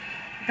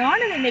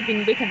ಗಾಣದ ಎಣ್ಣೆ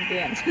ತಿನ್ಬೇಕಂತೆ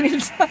ಅಂತ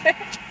ನಿಲ್ಸೋದೆ.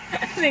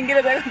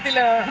 ಹೆಂಗಿರೋದ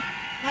ಗೊತ್ತಿಲ್ಲ.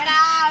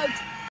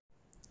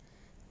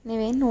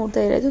 ನೀವೇನು ನೋಡ್ತಾ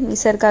ಇರೋದು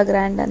ನಿಸರ್ಗ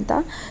ಗ್ರ್ಯಾಂಡ್ ಅಂತ.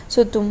 ಸೊ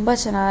ತುಂಬ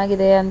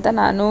ಚೆನ್ನಾಗಿದೆ ಅಂತ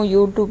ನಾನು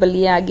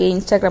ಯೂಟ್ಯೂಬಲ್ಲಿ ಹಾಗೆ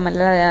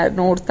ಇನ್ಸ್ಟಾಗ್ರಾಮಲ್ಲೆಲ್ಲ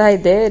ನೋಡ್ತಾ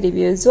ಇದ್ದೆ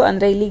ರಿವ್ಯೂಸು.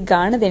 ಅಂದರೆ ಇಲ್ಲಿ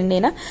ಗಾಣದ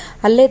ಎಣ್ಣೆನ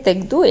ಅಲ್ಲೇ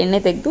ಎಣ್ಣೆ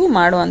ತೆಗೆದು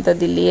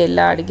ಮಾಡುವಂಥದ್ದು ಇಲ್ಲಿ ಎಲ್ಲ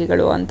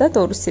ಅಡುಗೆಗಳು ಅಂತ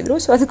ತೋರಿಸ್ತಿದ್ರು.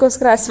 ಸೊ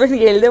ಅದಕ್ಕೋಸ್ಕರ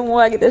ಹಸ್ಬೆಂಡ್ಗೆ ಹೇಳಿದೆ,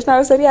 ಮೂವ್ ಆಗಿದೆ ಅಷ್ಟು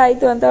ನಾವು ಸರಿ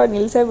ಆಯಿತು ಅಂತ ಅವ್ರು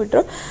ನಿಲ್ಸೇ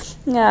ಬಿಟ್ಟರು.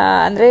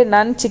 ಅಂದರೆ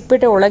ನಾನು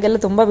ಚಿಕ್ಕಪೇಟೆ ಒಳಗೆಲ್ಲ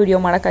ತುಂಬ ವಿಡಿಯೋ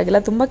ಮಾಡೋಕ್ಕಾಗಿಲ್ಲ,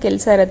 ತುಂಬ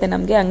ಕೆಲಸ ಇರುತ್ತೆ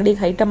ನಮಗೆ.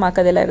 ಅಂಗಡಿಗೆ ಐಟಮ್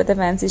ಹಾಕೋದೆಲ್ಲ ಇರುತ್ತೆ,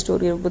 ಫ್ಯಾನ್ಸಿ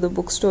ಸ್ಟೋರ್ ಇರ್ಬೋದು,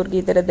 ಬುಕ್ ಸ್ಟೋರ್ಗೆ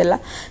ಈ ಥರದ್ದೆಲ್ಲ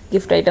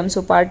ಗಿಫ್ಟ್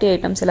ಐಟಮ್ಸು, ಪಾರ್ಟಿ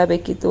ಐಟಮ್ಸ್ ಎಲ್ಲ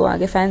ಬೇಕಿತ್ತು.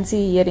 ಹಾಗೆ ಫ್ಯಾನ್ಸಿ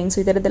ಇಯರಿಂಗ್ಸು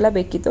ಈ ಥರದ್ದೆಲ್ಲ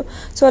ಬೇಕಿತ್ತು.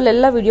 ಸೊ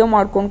ಅಲ್ಲೆಲ್ಲ ವಿಡಿಯೋ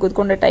ಮಾಡ್ಕೊಂಡು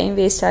ಕೂತ್ಕೊಂಡ್ರೆ ಟೈಮ್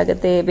ವೇಸ್ಟ್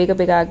ಆಗುತ್ತೆ, ಬೇಗ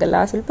ಬೇಗ ಆಗಲ್ಲ.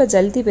 ಸ್ವಲ್ಪ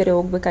ಜಲ್ದಿ ಬೇರೆ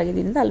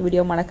ಹೋಗ್ಬೇಕಾಗಿದ್ದರಿಂದ ಅಲ್ಲಿ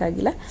ವಿಡಿಯೋ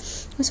ಮಾಡೋಕ್ಕಾಗಿಲ್ಲ.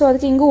 ಸೊ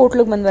ಅದಕ್ಕೆ ಹಿಂಗೂ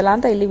ಹೋಟ್ಲಿಗೆ ಬಂದ್ವಲ್ಲ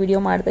ಅಂತ ಇಲ್ಲಿ ವಿಡಿಯೋ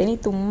ಮಾಡ್ತಾಯಿನಿ.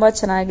 ತುಂಬ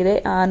ಚೆನ್ನಾಗಿದೆ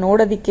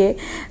ನೋಡೋದಕ್ಕೆ,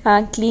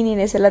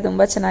 ಕ್ಲೀನಿನೆಸ್ ಎಲ್ಲ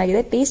ತುಂಬ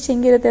ಚೆನ್ನಾಗಿದೆ. ಟೇಸ್ಟ್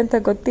ಹೆಂಗಿರುತ್ತೆ ಅಂತ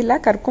ಗೊತ್ತಿಲ್ಲ,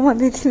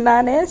 ಕರ್ಕೊಂಬಂದಿದ್ದೀನಿ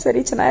ನಾನೇ.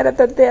 ಸರಿ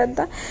ಚೆನ್ನಾಗಿರತ್ತಂತೆ ಅಂತ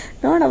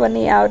ನೋಡೋಣ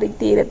ಬನ್ನಿ ಯಾವ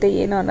ರೀತಿ ಇರುತ್ತೆ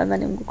ಏನು ಅನ್ನೋದನ್ನ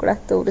ನಿಮಗೂ ಕೂಡ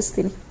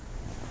ತೋರಿಸ್ತೀನಿ.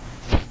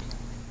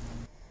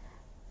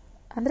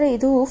 ಅಂದರೆ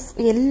ಇದು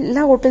ಎಲ್ಲ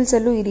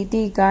ಹೋಟೆಲ್ಸಲ್ಲೂ ಈ ರೀತಿ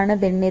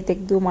ಗಾಣದ ಎಣ್ಣೆ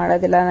ತೆಗೆದು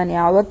ಮಾಡೋದೆಲ್ಲ ನಾನು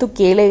ಯಾವತ್ತೂ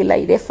ಕೇಳೇ ಇಲ್ಲ.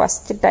 ಇದೇ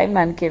ಫಸ್ಟ್ ಟೈಮ್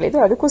ನಾನು ಕೇಳಿದ್ದು,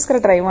 ಅದಕ್ಕೋಸ್ಕರ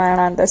ಟ್ರೈ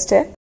ಮಾಡೋಣ ಅಂತಷ್ಟೇ.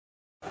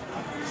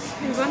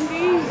 ಬಂದು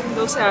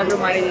ದೋಸೆ ಆರ್ಡ್ರ್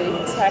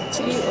ಮಾಡಿದ್ದೀವಿ. ಸೊ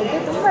ಆ್ಯಕ್ಚುಲಿ ಒಬ್ಬರು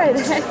ತುಂಬ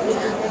ಇದೆ,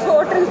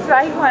 ಹೋಟೆಲ್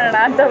ಟ್ರೈ ಮಾಡೋಣ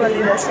ಅಂತ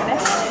ಬಂದಿದೆ ಅಷ್ಟೇ.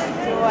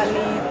 ಸೊ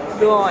ಅಲ್ಲಿ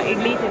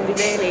ಇಡ್ಲಿ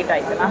ತಿಂದಿದೆ, ಲೇಟ್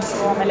ಆಯ್ತಲ್ಲ. ಸೊ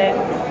ಆಮೇಲೆ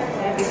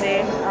ತಿಂದಿದೆ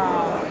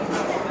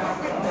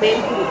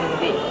ಬೇಲ್ಪುರಿ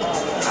ತಿಂದಿದೆ,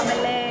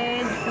 ಆಮೇಲೆ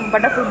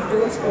ಬಟರ್ಫ್ರೂಟ್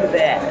ಜ್ಯೂಸ್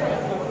ಕುಡಿದೆ.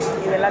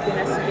 ಇವೆಲ್ಲ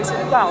ತಿನ್ನೋಷ್ಟಕ್ಕೆ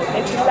ಸ್ವಲ್ಪ ಹೊಟ್ಟೆ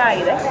ಫುಲ್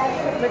ಆಗಿದೆ.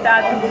 ಬಟ್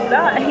ಅದು ಕೂಡ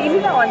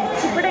ಇಲ್ಲಿನ ಒಂದು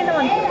ಚಿಕ್ಕಪೇಟೆಯಿಂದ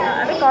ಒಂದು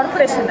ಅಂದರೆ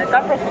ಕಾರ್ಪೊರೇಷನ್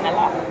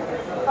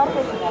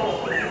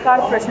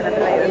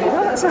ಹತ್ರ ಇರೋದು.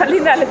 ಸೊ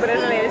ಅಲ್ಲಿಂದ ಅಲ್ಲಿ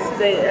ಬರೋಲ್ಲ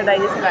ಎಷ್ಟು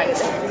ಡೈಜೆಷನ್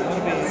ಆಗಿದೆ.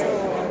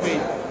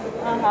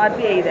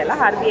 RBI ಇದೆಲ್ಲ,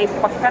 RBI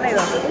ಪಕ್ಕನೇ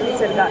ಇರೋದು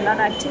ನಿಸರ್ಗ.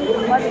 ನಾನು ಆ್ಯಕ್ಚುಲಿ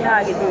ತುಂಬ ದಿನ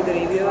ಆಗಿದ್ದು ಇದು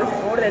ರಿವ್ಯೂಸ್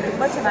ನೋಡಿದೆ,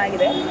 ತುಂಬ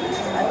ಚೆನ್ನಾಗಿದೆ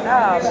ಅಂತ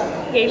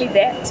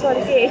ಕೇಳಿದ್ದೆ. ಸೊ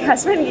ಅದಕ್ಕೆ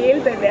ಹಸ್ಬೆಂಡ್ಗೆ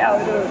ಹೇಳ್ತಾ ಇದ್ದೆ,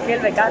 ಅವರು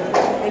ಕೇಳಬೇಕಾ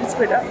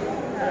ನಿಲ್ಲಿಸ್ಬಿಟ್ಟು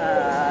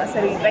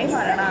ಸರಿ ಟ್ರೈ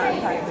ಮಾಡೋಣ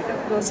ಅಂತ ಹಾಕ್ಬಿಟ್ಟು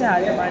ದೋಸೆ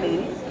ಆರ್ಡರ್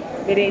ಮಾಡಿದ್ದೀನಿ.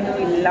 ಬೇರೆ ಏನೂ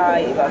ಇಲ್ಲ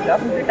ಇವಾಗ,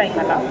 ಫುಲ್ ಟೈಮ್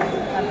ಅಲ್ಲ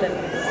ಅಂತ.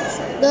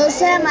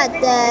 ದೋಸೆ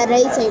ಮತ್ತು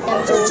ರೈಸ್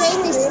ಐಟಮ್ಸ್,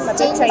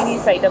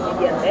 ಚೈನೀಸ್ ಐಟಮ್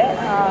ಇದೆಯಂತೆ.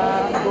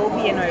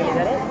 ಗೋಬಿ ಏನೋ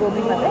ಹೇಳಿದ್ದಾರೆ,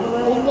 ಗೋಬಿ ಮತ್ತು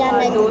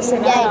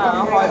ದೋಸೆನ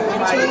ಆರ್ಡರ್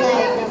ಮಾಡಿ.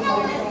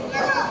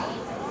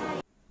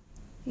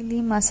 ಇಲ್ಲಿ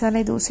ಮಸಾಲೆ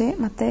ದೋಸೆ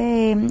ಮತ್ತು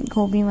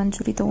ಗೋಬಿ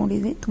ಮಂಚೂರಿ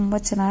ತೊಗೊಂಡಿದ್ವಿ. ತುಂಬ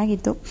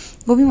ಚೆನ್ನಾಗಿತ್ತು.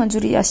 ಗೋಬಿ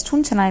ಮಂಚೂರಿ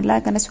ಅಷ್ಟೊಂದು ಚೆನ್ನಾಗಿಲ್ಲ,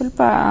 ಯಾಕಂದರೆ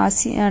ಸ್ವಲ್ಪ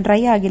ಡ್ರೈ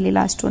ಆಗಿರಲಿಲ್ಲ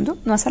ಅಷ್ಟೊಂದು.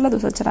 ಮಸಾಲೆ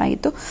ದೋಸೆ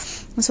ಚೆನ್ನಾಗಿತ್ತು.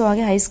 ಸೊ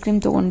ಹಾಗೆ ಐಸ್ ಕ್ರೀಮ್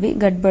ತೊಗೊಂಡ್ವಿ,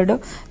 ಗಡ್ಬಡು.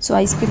 ಸೊ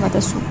ಐಸ್ ಕ್ರೀಮ್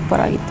ಮಾತ್ರ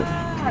ಸೂಪರ್ ಆಗಿತ್ತು.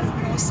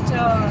 ಆಲ್ಮೋಸ್ಟ್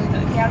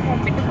ಕ್ಯಾಬ್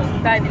ಹೋಗ್ಬಿಟ್ಟು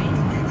ಹೋಗ್ತಾ ಇದ್ವಿ.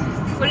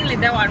 ಫುಲ್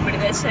ನಿದ್ದೆ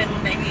ಮಾಡಿಬಿಟ್ಟಿದೆ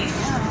ಚೆನ್ನಾಗಿ.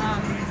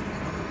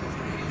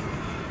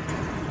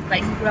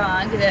 ಟೈಮ್ ಕೂಡ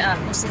ಆಗಿದೆ,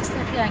 ಆಲ್ಮೋಸ್ಟ್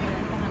 6:30 ಆಗಿದೆ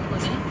ಅಂತ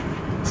ಅನ್ಕೋತೀನಿ.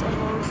 ಸೊ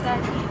ಹೋಗ್ತಾ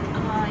ಇದ್ವಿ.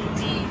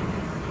 ಇಲ್ಲಿ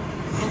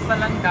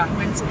ಗೋಪಾಲನ್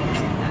ಗಾರ್ಮೆಂಟ್ಸ್ ಇದೆ.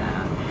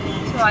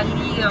 ಸೊ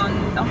ಅಲ್ಲಿ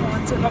ಒಂದು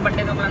ಸ್ವಲ್ಪ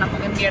ಬಟ್ಟೆ ತೊಗೊಳ್ಳೋಣ ನಮ್ಮ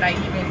ಮಗನಿಗೆ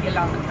ಡೈಲಿ ವೇರ್ಗೆಲ್ಲ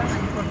ಅಂತ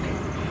ಅಂದ್ಕೊಂಡ್ವಿ.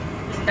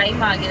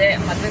 ಟೈಮ್ ಆಗಿದೆ,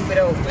 ಮದುವೆಗೆ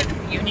ಬೇರೆ ಹೋಗ್ಬೇಕು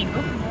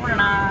ಈವ್ನಿಂಗು.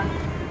 ನೋಡೋಣ,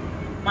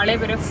 ಮಳೆ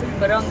ಬೇರೆ ಫುಲ್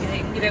ಬರೋ ಹಂಗಿದೆ.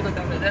 ಹೆಂಗಿದೆ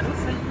ಗೊತ್ತಾಗೋದು, ಅದು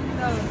ಫುಲ್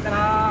ಒಂಥರ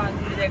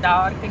ಆಗಿಗಿದೆ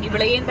ಡಾರ್ಕಾಗಿ.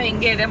 ಬೆಳಗ್ಗೆಯಿಂದ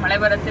ಹೆಂಗೆ ಇದೆ, ಮಳೆ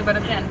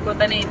ಬರುತ್ತೆ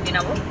ಅನ್ಕೋತಾನೆ ಇದ್ವಿ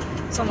ನಾವು.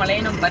 ಸೊ ಮಳೆ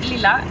ಏನೂ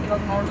ಬರಲಿಲ್ಲ.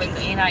 ಇವಾಗ ನೋಡಬೇಕು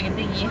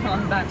ಏನಾಗಿದೆ ಏನು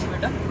ಅಂತ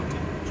ಅಂದ್ಬಿಟ್ಟು.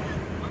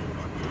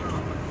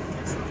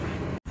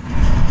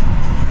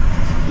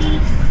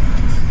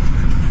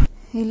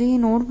 ಇಲ್ಲಿ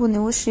ನೋಡ್ಬೋದು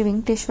ನೀವು, ಶ್ರೀ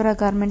ವೆಂಕಟೇಶ್ವರ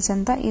ಗಾರ್ಮೆಂಟ್ಸ್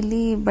ಅಂತ. ಇಲ್ಲಿ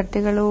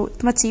ಬಟ್ಟೆಗಳು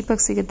ತುಂಬ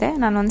ಚೀಪಾಗಿ ಸಿಗುತ್ತೆ.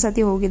 ನಾನು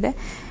ಒಂದ್ಸತಿ ಹೋಗಿದ್ದೆ,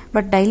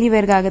 ಬಟ್ ಡೈಲಿ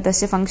ವೇರ್ಗೆ ಆಗುತ್ತೆ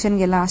ಅಷ್ಟೇ,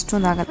 ಫಂಕ್ಷನ್ಗೆಲ್ಲ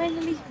ಅಷ್ಟೊಂದು ಆಗುತ್ತೆ.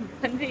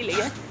 ಬಂದರೆ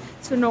ಇಲ್ಲಿಗೆ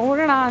ಸೊ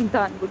ನೋಡೋಣ ಅಂತ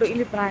ಅಂದ್ಬಿಟ್ಟು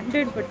ಇಲ್ಲಿ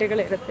ಬ್ರ್ಯಾಂಡೆಡ್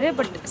ಬಟ್ಟೆಗಳಿರುತ್ತೆ,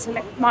 ಬಟ್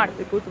ಸೆಲೆಕ್ಟ್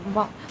ಮಾಡಬೇಕು ತುಂಬ.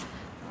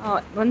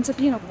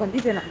 ಒಂದ್ಸತಿ ನಾವು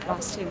ಬಂದಿದ್ದೆ ನಾನು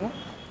ಲಾಸ್ಟ್ ಟೈಮು.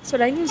 ಸೊ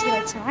ಡೈಲಿ ಯೂಸ್ಗೆ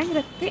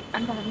ಚೆನ್ನಾಗಿರುತ್ತೆ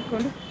ಅಂತ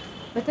ಅಂದ್ಕೊಂಡು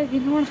ಗೊತ್ತಾಗಿ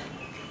ನೋಡ್ಬೋದು.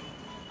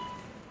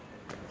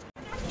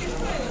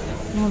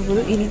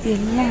 ಈ ರೀತಿ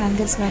ಎಲ್ಲ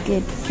ಹ್ಯಾಂಗರ್ಸ್ ಹಾಕಿ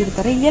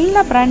ಇಟ್ಟಿರ್ತಾರೆ. ಎಲ್ಲ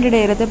ಬ್ರ್ಯಾಂಡೆಡೇ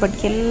ಇರುತ್ತೆ, ಬಟ್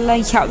ಎಲ್ಲ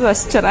ಯಾವುದು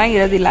ಅಷ್ಟು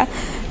ಚೆನ್ನಾಗಿರೋದಿಲ್ಲ.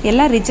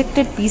 ಎಲ್ಲ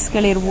ರಿಜೆಕ್ಟೆಡ್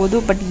ಪೀಸ್ಗಳಿರ್ಬೋದು,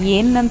 ಬಟ್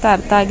ಏನಂತ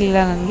ಅರ್ಥ ಆಗಲಿಲ್ಲ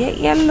ನನಗೆ.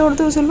 ಎಲ್ಲ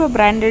ನೋಡಿದ್ರು ಸ್ವಲ್ಪ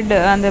ಬ್ರ್ಯಾಂಡೆಡ್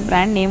ಅಂದರೆ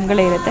ಬ್ರ್ಯಾಂಡ್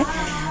ನೇಮ್ಗಳೇ ಇರುತ್ತೆ,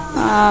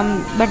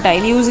 ಬಟ್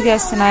ಡೈಲಿ ಯೂಸ್ಗೆ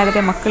ಅಷ್ಟು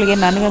ಚೆನ್ನಾಗಿರುತ್ತೆ. ಮಕ್ಕಳಿಗೆ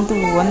ನನಗಂತೂ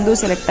ಒಂದು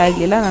ಸೆಲೆಕ್ಟ್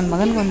ಆಗಲಿಲ್ಲ. ನನ್ನ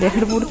ಮಗನಿಗೆ ಒಂದು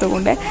 2-3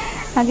 ತೊಗೊಂಡೆ.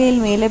 ಹಾಗೆ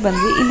ಇಲ್ಲಿ ಮೇಲೆ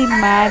ಬಂದ್ವಿ. ಇಲ್ಲಿ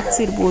ಮ್ಯಾಟ್ಸ್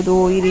ಇರ್ಬೋದು,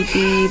 ಈ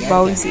ರೀತಿ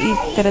ಬೌಲ್ಸ್, ಈ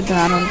ಥರದ್ದು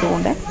ನಾನೊಂದು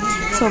ತೊಗೊಂಡೆ.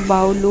 ಸೊ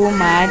ಬೌಲು,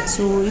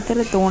 ಮ್ಯಾಟ್ಸು ಈ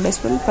ಥರ ತೊಗೊಂಡೆ,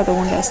 ಸ್ವಲ್ಪ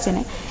ತೊಗೊಂಡೆ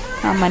ಅಷ್ಟೇ.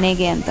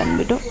 ಮನೆಗೆ ಅಂತ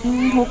ಅಂದ್ಬಿಟ್ಟು.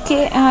 ಓಕೆ,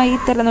 ಈ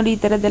ಥರ ನೋಡಿ, ಈ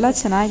ಥರದ್ದೆಲ್ಲ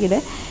ಚೆನ್ನಾಗಿದೆ.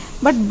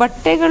 ಬಟ್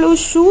ಬಟ್ಟೆಗಳು,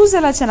 ಶೂಸ್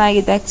ಎಲ್ಲ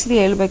ಚೆನ್ನಾಗಿತ್ತು. ಆ್ಯಕ್ಚುಲಿ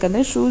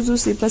ಹೇಳ್ಬೇಕಂದ್ರೆ ಶೂಸು,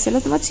 ಸ್ಲಿಪ್ಪರ್ಸ್ ಎಲ್ಲ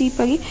ತುಂಬ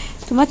ಚೀಪಾಗಿ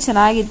ತುಂಬ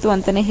ಚೆನ್ನಾಗಿತ್ತು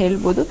ಅಂತಲೇ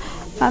ಹೇಳ್ಬೋದು.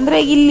 ಅಂದರೆ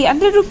ಇಲ್ಲಿ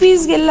 100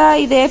 ರುಪೀಸ್ಗೆಲ್ಲ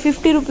ಇದೆ,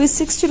 50 ರುಪೀಸ್,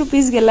 60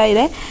 ರುಪೀಸ್ಗೆಲ್ಲ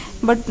ಇದೆ.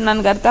 ಬಟ್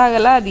ನನಗೆ ಅರ್ಥ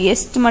ಆಗಲ್ಲ ಅದು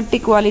ಎಷ್ಟು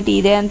ಮಟ್ಟಿಗೆ ಕ್ವಾಲಿಟಿ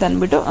ಇದೆ ಅಂತ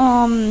ಅಂದ್ಬಿಟ್ಟು.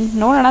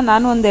 ನೋಡೋಣ,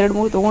 ನಾನು ಒಂದು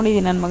 2-3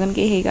 ತೊಗೊಂಡಿದ್ದೀನಿ ನನ್ನ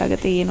ಮಗನಿಗೆ,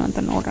 ಹೇಗಾಗುತ್ತೆ ಏನು ಅಂತ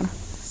ನೋಡೋಣ.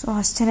 ಸೊ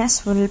ಅಷ್ಟೇ,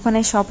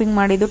 ಸ್ವಲ್ಪನೇ ಶಾಪಿಂಗ್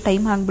ಮಾಡಿದ್ದು,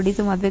 ಟೈಮ್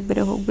ಆಗಿಬಿಟ್ಟಿತ್ತು, ಮದುವೆಗೆ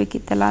ಬೇರೆ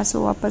ಹೋಗಬೇಕಿತ್ತಲ್ಲ. ಸೊ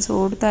ವಾಪಸ್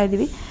ಓಡ್ತಾ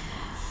ಇದ್ದೀವಿ.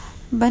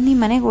 ಬನ್ನಿ,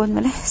 ಮನೆಗೆ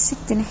ಹೋದ್ಮೇಲೆ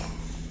ಸಿಗ್ತೀನಿ.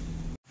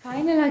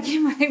 ಫೈನಲ್ ಆಗಿ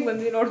ಮನೆಗೆ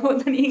ಬಂದ್ವಿ.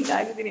 ನೋಡ್ಬೋದು ನಾನು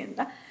ಹಿಂಗಾಗಿದ್ದೀನಿ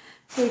ಅಂತ.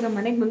 ಸೊ ಈಗ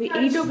ಮನೆಗೆ ಬಂದ್ವಿ.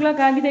 8 o'clock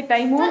ಆಗಿದೆ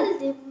ಟೈಮು.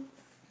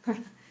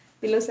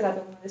 ಪಿಲ್ಲೋಸ್ ಎಲ್ಲ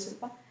ತೊಗೊಂಬಂದೆ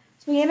ಸ್ವಲ್ಪ.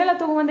 ಸೊ ಏನೆಲ್ಲ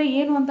ತೊಗೊಂಬಂದೆ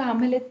ಏನು ಅಂತ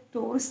ಆಮೇಲೆ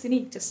ತೋರಿಸ್ತೀನಿ.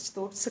 ಜಸ್ಟ್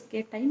ತೋರ್ಸೋಕ್ಕೆ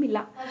ಟೈಮ್ ಇಲ್ಲ,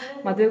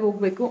 ಮದುವೆಗೆ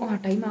ಹೋಗಬೇಕು.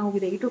 ಟೈಮ್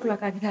ಆಗೋಗಿದೆ, 8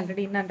 o'clock ಆಗಿದೆ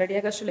ಆಲ್ರೆಡಿ. ನಾನು ರೆಡಿ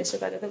ಆಗೋಷ್ಟು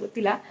ಎಷ್ಟೊತ್ತಾಗುತ್ತೆ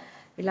ಗೊತ್ತಿಲ್ಲ.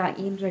 ಇಲ್ಲ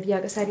ಏನು ರೆಡಿ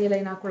ಆಗ, ಸ್ಯಾರಿ ಎಲ್ಲ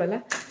ಏನು ಹಾಕೊಳ್ಳಲ್ಲ,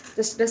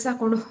 ಜಸ್ಟ್ ಡ್ರೆಸ್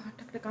ಹಾಕ್ಕೊಂಡು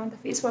ಟಕ್ ಟಕ್ ಅಂತ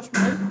ಫೇಸ್ ವಾಶ್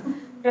ಮಾಡಿ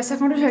ಡ್ರೆಸ್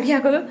ಹಾಕ್ಕೊಂಡು ರೆಡಿ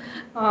ಆಗೋದು.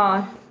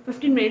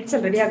 15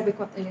 ಮಿನಿಟ್ಸಲ್ಲಿ ರೆಡಿ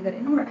ಆಗಬೇಕು ಅಂತ ಹೇಳಿದ್ದಾರೆ.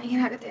 ನೋಡೋಣ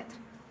ಏನಾಗುತ್ತೆ ಅಂತ.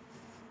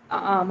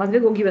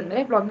 ಮದುವೆಗೆ ಹೋಗಿ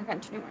ಬಂದಮೇಲೆ ಬ್ಲಾಗ್ನ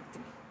ಕಂಟಿನ್ಯೂ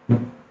ಮಾಡ್ತೀನಿ.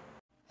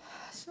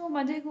 ಸೊ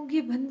ಮದುವೆಗೆ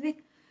ಹೋಗಿ ಬಂದೆ,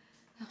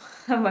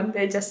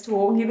 ಜಸ್ಟ್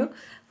ಹೋಗಿದ್ದು,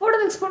 ಫೋಟೋ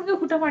ತೆಗೆಸ್ಕೊಂಡು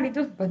ಊಟ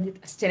ಮಾಡಿದ್ದು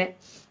ಬಂದಿದ್ದು ಅಷ್ಟೇ,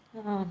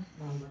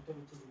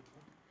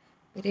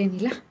 ಬೇರೆ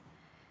ಏನಿಲ್ಲ.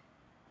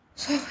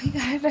 ಸೊ ಈಗ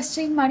ಡ್ರೆಸ್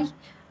ಚೇಂಜ್ ಮಾಡಿ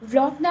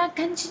ವ್ಲಾಗ್ನ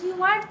ಕಂಟಿನ್ಯೂ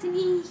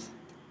ಮಾಡ್ತೀನಿ.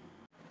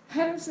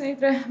 ಹಲೋ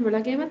ಸ್ನೇಹಿತರೆ,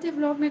 ಬೆಳಗ್ಗೆ ಮತ್ತೆ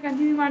ವ್ಲಾಗ್ನ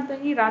ಕಂಟಿನ್ಯೂ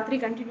ಮಾಡ್ತೀನಿ. ರಾತ್ರಿ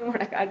ಕಂಟಿನ್ಯೂ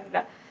ಮಾಡೋಕ್ಕಾಗಿಲ್ಲ,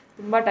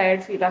 ತುಂಬ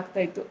ಟಯರ್ಡ್ ಫೀಲ್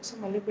ಆಗ್ತಾಯಿತ್ತು. ಸೊ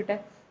ಮಲಗಿಬಿಟ್ಟೆ,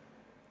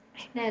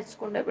 ಎಣ್ಣೆ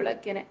ಹಚ್ಕೊಂಡೆ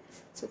ಬೆಳಗ್ಗೆನೆ.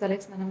 ಸೊ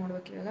ತಲೆಗೆ ಸ್ನಾನ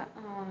ಮಾಡ್ಬೇಕು ಇವಾಗ.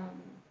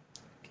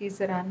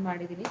 ಗೀಸರ್ ಆನ್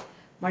ಮಾಡಿದ್ದೀನಿ,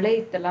 ಮಳೆ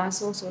ಇತ್ತಲ್ಲ.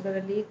 ಸೊ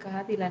ಸೋಲರಲ್ಲಿ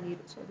ಕಾದಿಲ್ಲ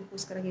ನೀರು, ಸೊ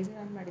ಅದಕ್ಕೋಸ್ಕರ ಗೀಸರ್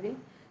ಆನ್ ಮಾಡಿದ್ದೀನಿ.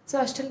 ಸೊ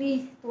ಅಷ್ಟರಲ್ಲಿ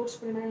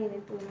ತೋರಿಸ್ಬಿಡೋಣ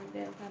ಏನೇನು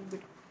ತೊಗೊಂಬಂದೆ ಅಂತ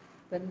ಅಂದ್ಬಿಟ್ಟು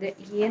ಬಂದೆ.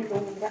 ಏನು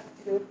ತೊಗೊಂಬಂದೆ,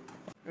 ಇದು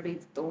ನೋಡಿ,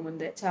 ಇದು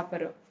ತೊಗೊಂಬಂದೆ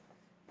ಚಾಪರು.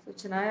 ಸೊ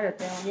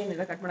ಚೆನ್ನಾಗಿರುತ್ತೆ,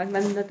 ಅವನೇನೆಲ್ಲ ಕಟ್ ಮಾಡೋಕೆ.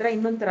 ನನ್ನ ಹತ್ರ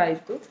ಇನ್ನೊಂದು ಥರ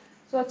ಇತ್ತು,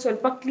 ಸೊ ಅದು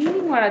ಸ್ವಲ್ಪ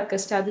ಕ್ಲೀನಿಂಗ್ ಮಾಡೋದು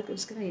ಕಷ್ಟ,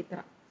 ಅದಕ್ಕೋಸ್ಕರ ಈ ಥರ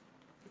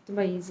ತುಂಬ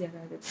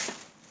ಈಸಿಯಾಗುತ್ತೆ.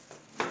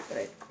 ಈ ಥರ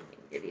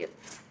ಹಿಡಿಯೋದು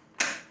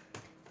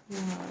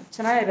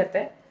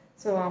ಚೆನ್ನಾಗಿರುತ್ತೆ.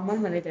 ಸೊ ಅಮ್ಮನ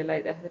ಮನೇಲೆಲ್ಲ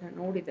ಇದೆ, ಅದನ್ನು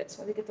ನೋಡಿದ್ದೆ. ಸೊ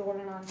ಅದಕ್ಕೆ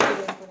ತೊಗೊಳ್ಳೋಣ ಅಂತ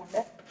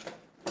ತೊಗೊಂಡೆ.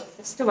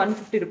 ಜಸ್ಟ್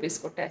 150 ರುಪೀಸ್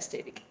ಕೊಟ್ಟೆ ಅಷ್ಟೇ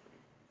ಇದಕ್ಕೆ.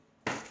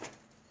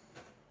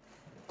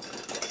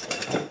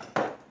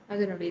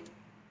 ಅದು ನೋಡಿ,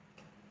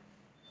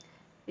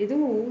 ಇದು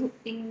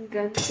ಹಿಂಗೆ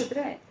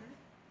ಅನ್ಸಿದ್ರೆ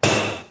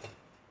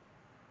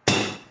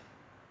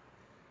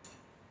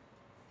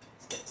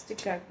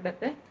ಸ್ಟಿಕ್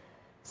ಆಗಿಬಿಡುತ್ತೆ,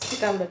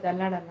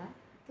 ಅಲ್ಲಾಡಲ್ಲ.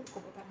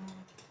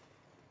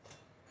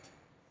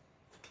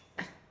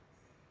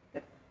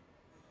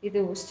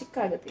 ಇದು ಸ್ಟಿಕ್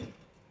ಆಗುತ್ತೆ.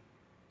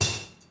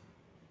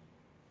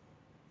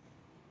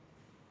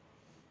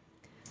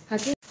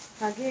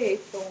 ಹಾಗೆ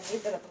ಈ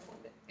ಥರ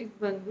ತೊಗೊಂಡೆ. ಇದು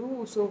ಬಂದು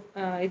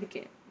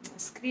ಇದಕ್ಕೆ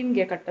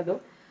ಸ್ಕ್ರೀನ್ಗೆ ಕಟ್ಟೋದು.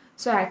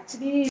 ಸೊ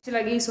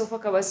ಆ್ಯಕ್ಚುಲಾಗಿ ಸೋಫಾ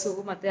ಕವರ್ಸು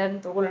ಮತ್ತು ಅದನ್ನ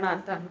ತೊಗೊಳ್ಳೋಣ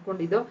ಅಂತ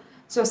ಅಂದ್ಕೊಂಡಿದ್ದು.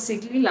 ಸೊ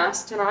ಸಿಗಲಿಲ್ಲ,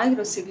 ಅಷ್ಟು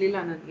ಚೆನ್ನಾಗಿರೋ ಸಿಗಲಿಲ್ಲ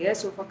ನನಗೆ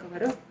ಸೋಫಾ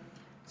ಕವರು.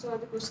 ಸೊ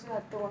ಅದಕ್ಕೋಸ್ಕರ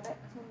ಅದು ತೊಗೊಂಡೆ.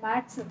 ಸೊ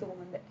ಮ್ಯಾಟ್ಸ್ನ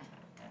ತೊಗೊಂಬಂದೆ,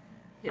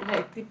 ಎಲ್ಲ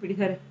ಎತ್ತಿ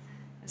ಬಿಡಿದ್ದಾರೆ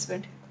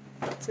ಹಸ್ಬೆಂಡ್.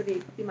 ಸರಿ,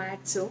 ಈ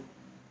ಮ್ಯಾಟ್ಸು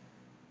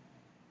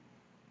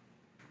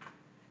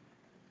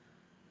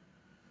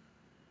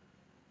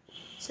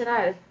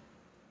ಚೆನ್ನಾಗಿದೆ.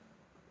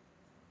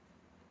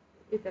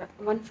 ಈ ಥರ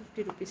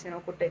 150 ರುಪೀಸ್ ಏನೋ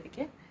ಕೊಟ್ಟೆ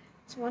ಇದಕ್ಕೆ.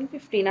 ಸೊ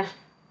 150ನಾ,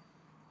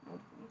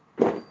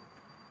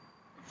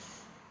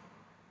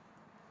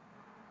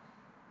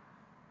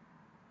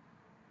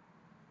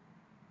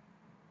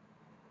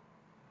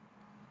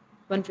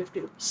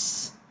 150 ರುಪೀಸ್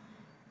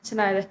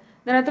ಚೆನ್ನಾಗಿದೆ.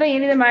 ನನ್ನ ಹತ್ರ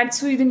ಏನಿದೆ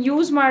ಮ್ಯಾಟ್ಸು, ಇದನ್ನು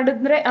ಯೂಸ್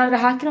ಮಾಡಿದ್ರೆ ಅಂದರೆ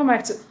ಹಾಕಿರೋ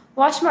ಮ್ಯಾಟ್ಸು,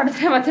 ವಾಶ್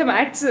ಮಾಡಿದ್ರೆ ಮತ್ತೆ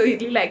ಮ್ಯಾಟ್ಸು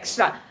ಇರಲಿಲ್ಲ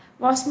ಎಕ್ಸ್ಟ್ರಾ.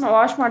 ವಾಶ್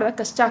ಮಾಡಿದಾಗ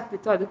ಕಷ್ಟ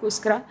ಆಗ್ತಿತ್ತು,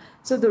 ಅದಕ್ಕೋಸ್ಕರ.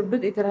 ಸೊ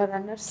ದೊಡ್ಡದು ಈ ಥರ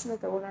ರನ್ನರ್ಸ್ನ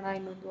ತೊಗೊಳ್ಳೋಣ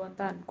ಇನ್ನೊಂದು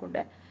ಅಂತ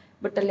ಅಂದ್ಕೊಂಡೆ.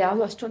 ಬಟ್ ಅಲ್ಲಿ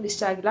ಯಾವುದೂ ಅಷ್ಟೊಂದು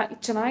ಇಷ್ಟ ಆಗಿಲ್ಲ.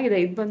 ಇದು ಚೆನ್ನಾಗಿದೆ,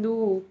 ಇದು ಬಂದು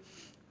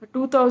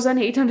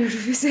 2800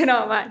 ರುಪೀಸ್ ಏನೋ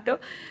ಮ್ಯಾಟು.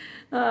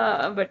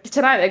 ಬಟ್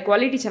ಚೆನ್ನಾಗಿದೆ,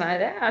 ಕ್ವಾಲಿಟಿ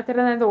ಚೆನ್ನಾಗಿದೆ. ಆ ಥರ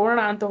ನಾನು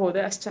ತೊಗೊಳ್ಳೋಣ ಅಂತ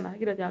ಹೋದೆ, ಅಷ್ಟು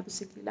ಚೆನ್ನಾಗಿರೋದು ಯಾವುದೂ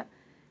ಸಿಗಲಿಲ್ಲ.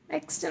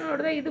 ನೆಕ್ಸ್ಟ್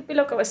ನೋಡಿದ್ರೆ ಇದು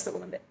ಪಿಲ್ಲೋ ಕವರ್ಸ್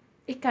ತೊಗೊಂಬಂದೆ.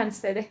 ಈಗ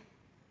ಕಾಣಿಸ್ತಾ ಇದೆ,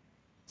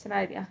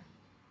 ಚೆನ್ನಾಗಿದೆಯಾ?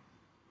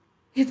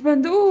 ಇದು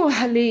ಬಂದು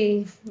ಅಲ್ಲಿ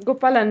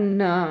ಗೋಪಾಲ್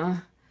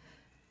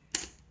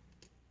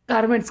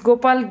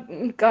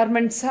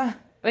ಗಾರ್ಮೆಂಟ್ಸಾ,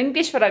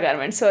 ವೆಂಕಟೇಶ್ವರ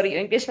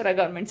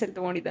ಗಾರ್ಮೆಂಟ್ಸಲ್ಲಿ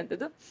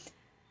ತೊಗೊಂಡಿದ್ದಂಥದ್ದು.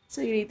 ಸೊ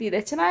ಈ ರೀತಿ ಇದೆ,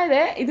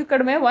 ಚೆನ್ನಾಗಿದೆ. ಇದು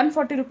ಕಡಿಮೆ,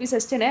 140 ರುಪೀಸ್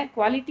ಅಷ್ಟೇ.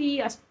 ಕ್ವಾಲಿಟಿ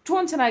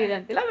ಅಷ್ಟೊಂದು ಚೆನ್ನಾಗಿದೆ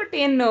ಅಂತಿಲ್ಲ, ಬಟ್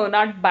ಏನು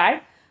ನಾಟ್ ಬ್ಯಾಡ್.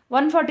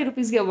 140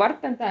 ರುಪೀಸ್ಗೆ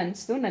ವರ್ತ್ ಅಂತ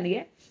ಅನಿಸ್ತು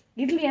ನನಗೆ.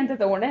 ಇರಲಿ ಅಂತ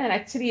ತೊಗೊಂಡೆ. ನಾನು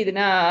ಆ್ಯಕ್ಚುಲಿ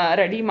ಇದನ್ನು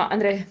ರೆಡಿ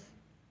ಅಂದರೆ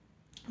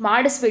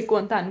ಮಾಡಿಸ್ಬೇಕು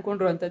ಅಂತ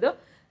ಅಂದ್ಕೊಂಡಿರುವಂಥದ್ದು.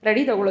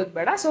 ರೆಡಿ ತೊಗೊಳ್ಳೋದು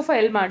ಬೇಡ, ಸೋಫಾ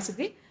ಎಲ್ಲಿ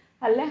ಮಾಡಿಸಿದ್ವಿ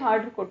ಅಲ್ಲೇ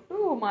ಆರ್ಡ್ರ್ ಕೊಟ್ಟು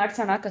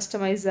ಮಾಡಿಸೋಣ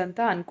ಕಸ್ಟಮೈಸ್ ಅಂತ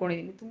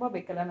ಅಂದ್ಕೊಂಡಿದ್ದೀನಿ. ತುಂಬ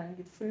ಬೇಕಲ್ಲ ನನಗೆ,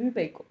 ಇದು ಫುಲ್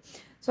ಬೇಕು.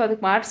 ಸೊ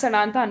ಅದಕ್ಕೆ ಮಾಡಿಸೋಣ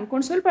ಅಂತ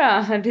ಅಂದ್ಕೊಂಡು ಸ್ವಲ್ಪ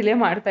ಡಿಲೇ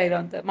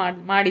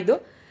ಮಾಡಿದ್ದು.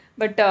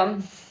 ಬಟ್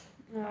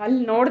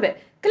ಅಲ್ಲಿ ನೋಡಿದೆ,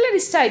 ಕಲರ್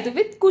ಇಷ್ಟ ಆಯಿತು.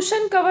 ವಿತ್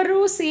ಕುಷನ್ ಕವರು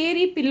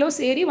ಸೇರಿ, ಪಿಲ್ಲೋ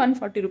ಸೇರಿ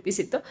 140 ರುಪೀಸ್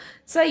ಇತ್ತು.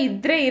 ಸೊ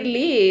ಇದ್ದರೆ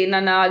ಇರಲಿ,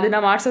 ನಾನು ಅದನ್ನು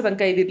ಮಾಡಿಸೋ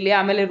ತನಕ ಇದಿರಲಿ,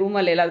 ಆಮೇಲೆ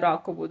ರೂಮಲ್ಲಿ ಎಲ್ಲಾದರೂ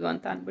ಹಾಕ್ಕೋಬೋದು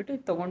ಅಂತ ಅಂದ್ಬಿಟ್ಟು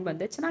ಇದು ತೊಗೊಂಡು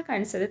ಬಂದೆ. ಚೆನ್ನಾಗಿ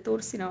ಕಾಣಿಸ್ತದೆ,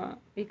 ತೋರಿಸಿ ನಾವು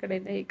ಈ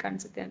ಕಡೆಯಿಂದ ಹೇಗೆ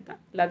ಕಾಣಿಸುತ್ತೆ ಅಂತ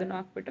ಎಲ್ಲದನ್ನು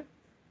ಹಾಕ್ಬಿಟ್ಟು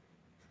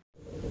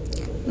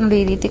ನೋಡಿ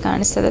ಈ ರೀತಿ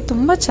ಕಾಣಿಸ್ತದೆ,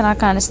 ತುಂಬ ಚೆನ್ನಾಗಿ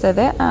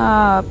ಕಾಣಿಸ್ತದೆ.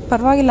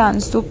 ಪರವಾಗಿಲ್ಲ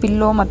ಅನಿಸ್ತು.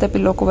 ಪಿಲ್ಲೋ ಮತ್ತು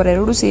ಪಿಲ್ಲೋ ಕವರ್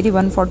ಎರಡೂ ಸೇರಿ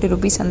 140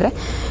 ರುಪೀಸ್ ಅಂದರೆ,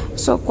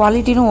 ಸೊ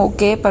ಕ್ವಾಲಿಟಿನೂ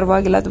ಓಕೆ,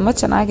 ಪರವಾಗಿಲ್ಲ, ತುಂಬ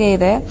ಚೆನ್ನಾಗೇ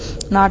ಇದೆ,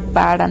 ನಾಟ್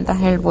ಬ್ಯಾಡ್ ಅಂತ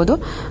ಹೇಳ್ಬೋದು.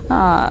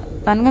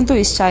 ನನಗಂತೂ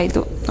ಇಷ್ಟ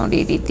ಆಯಿತು. ನೋಡಿ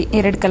ಈ ರೀತಿ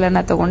 2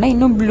 ಕಲರ್ನ ತೊಗೊಂಡೆ.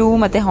 ಇನ್ನೂ ಬ್ಲೂ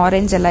ಮತ್ತು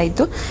ಆರೆಂಜ್ ಎಲ್ಲ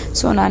ಇತ್ತು.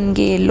 ಸೊ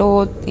ನನಗೆ ಎಲ್ಲೋ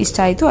ಇಷ್ಟ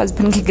ಆಯಿತು,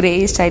 ಹಸ್ಬೆಂಡ್ಗೆ ಗ್ರೇ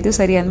ಇಷ್ಟ ಆಯಿತು,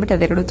 ಸರಿ ಅಂದ್ಬಿಟ್ಟು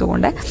ಅದೆರಡು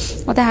ತೊಗೊಂಡೆ.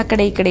 ಮತ್ತು ಆ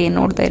ಕಡೆ ಈ ಕಡೆ ಏನು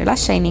ನೋಡ್ತಾ ಇರಲ್ಲ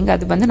ಶೈನಿಂಗ್,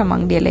 ಅದು ಬಂದು ನಮ್ಮ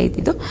ಅಂಗಡಿಯಲ್ಲೇ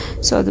ಇದ್ದಿದ್ದು.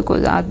 ಸೊ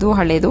ಅದು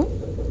ಹಳೇದು.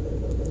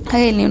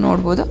 ಹಾಗೆ ನೀವು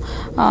ನೋಡ್ಬೋದು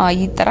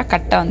ಈ ಥರ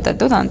ಕಟ್ಟ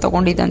ಅಂಥದ್ದು ನಾನು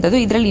ತೊಗೊಂಡಿದ್ದಂಥದ್ದು.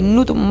 ಇದರಲ್ಲಿ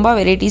ಇನ್ನೂ ತುಂಬ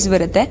ವೆರೈಟೀಸ್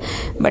ಬರುತ್ತೆ,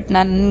 ಬಟ್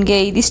ನನಗೆ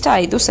ಇದಿಷ್ಟ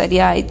ಆಯಿತು, ಸರಿ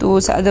ಆಯಿತು.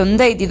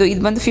 ಅದೊಂದೇ ಇದ್ದಿದ್ದು.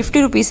 ಇದು ಬಂದು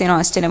 50 ರುಪೀಸ್ ಏನೋ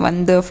ಅಷ್ಟೇ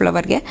ಒಂದು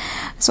ಫ್ಲವರ್ಗೆ.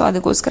 ಸೊ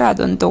ಅದಕ್ಕೋಸ್ಕರ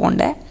ಅದೊಂದು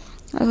ತೊಗೊಂಡೆ.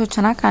 ಅದು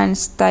ಚೆನ್ನಾಗಿ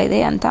ಕಾಣಿಸ್ತಾ ಇದೆ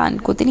ಅಂತ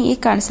ಅನ್ಕೋತೀನಿ.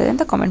 ಹೇಗೆ ಕಾಣಿಸ್ತಾ ಇದೆ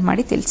ಅಂತ ಕಾಮೆಂಟ್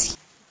ಮಾಡಿ ತಿಳಿಸಿ.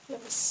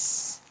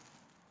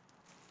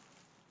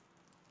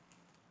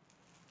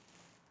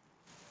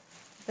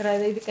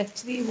 ಇದಕ್ಕೆ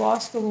ಆ್ಯಕ್ಚುಲಿ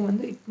ವಾಶ್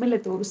ತೊಗೊಂಬಂದು ಇಟ್ಮೇಲೆ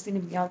ತೋರಿಸ್ತೀನಿ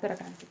ನಿಮ್ಗೆ ಯಾವ ಥರ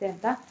ಕಾಣ್ತಿದೆ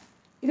ಅಂತ.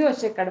 ಇದು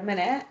ಅಷ್ಟೇ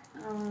ಕಡಿಮೆನೆ,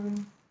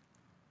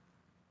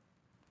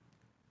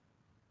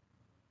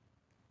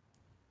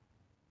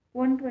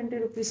 120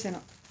 ರುಪೀಸ್ ಏನೋ,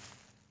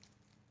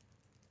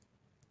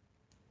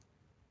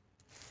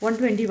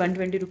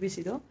 120 ರುಪೀಸ್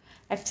ಇದು.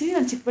 ಆ್ಯಕ್ಚುಲಿ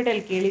ನಾನು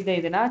ಚಿಕ್ಕಪೇಟೆಯಲ್ಲಿ ಕೇಳಿದ್ದೆ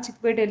ಇದನ್ನು.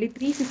 ಚಿಕ್ಕಪೇಟೆಯಲ್ಲಿ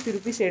 350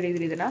 ರುಪೀಸ್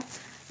ಹೇಳಿದ್ರು ಇದನ್ನು.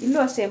 ಇಲ್ಲೂ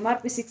ಅಷ್ಟೇ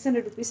MRP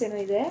 600 ರುಪೀಸ್ ಏನೋ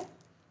ಇದೆ.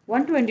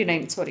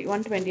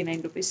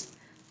 129 ರುಪೀಸ್,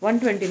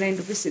 129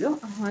 ರುಪೀಸ್ ಇದು.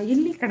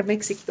 ಇಲ್ಲಿ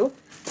ಕಡಿಮೆಗೆ ಸಿಕ್ತು,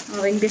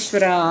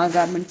 ವೆಂಕಟೇಶ್ವರ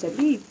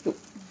ಗಾರ್ಮೆಂಟ್ಸಲ್ಲಿ ಇತ್ತು.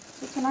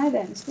 ಸೊ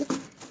ಚೆನ್ನಾಗಿದೆ ಅನಿಸ್ತು.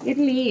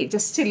 ಇರಲಿ,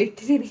 ಜಸ್ಟ್ ಇಲ್ಲಿ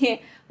ಇಟ್ಟಿದ್ದೀನಿ.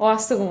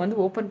 ವಾಸ್ ತೊಗೊಂಬಂದು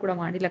ಓಪನ್ ಕೂಡ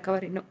ಮಾಡಿಲ್ಲ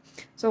ಕವರ್ ಇನ್ನು.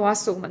 ಸೊ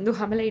ವಾಸ್ ತೊಗೊಂಬಂದು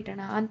ಆಮೇಲೆ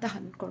ಇಟ್ಟೋಣ ಅಂತ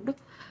ಅಂದ್ಕೊಂಡು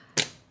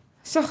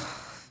ಸೊ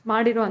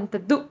ಮಾಡಿರೋ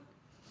ಅಂಥದ್ದು.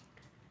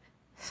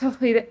 ಸೊ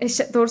ಇದೆ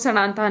ಎಷ್ಟು ತೋರಿಸೋಣ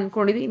ಅಂತ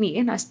ಅಂದ್ಕೊಂಡಿದ್ದೀನಿ.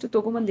 ಏನು ಅಷ್ಟು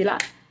ತೊಗೊಂಬಂದಿಲ್ಲ.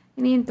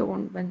 ಇನ್ನೇನು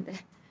ತೊಗೊಂಡು ಬಂದೆ,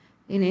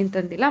 ಏನೇನು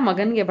ತಂದಿಲ್ಲ.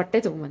 ಮಗನಿಗೆ ಬಟ್ಟೆ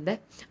ತೊಗೊಂಬಂದೆ,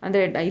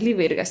 ಅಂದರೆ ಡೈಲಿ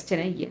ವೇರ್ಗೆ ಅಷ್ಟೇ,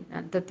 ಏನು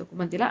ಅಂತ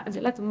ತೊಗೊಂಬಂದಿಲ್ಲ.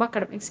 ಅದೆಲ್ಲ ತುಂಬ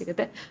ಕಡಿಮೆಗೆ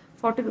ಸಿಗುತ್ತೆ.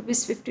 40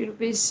 ರುಪೀಸ್ 50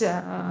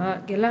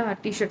 ರುಪೀಸ್ಗೆಲ್ಲ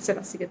ಟೀ ಶರ್ಟ್ಸ್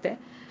ಎಲ್ಲ ಸಿಗುತ್ತೆ.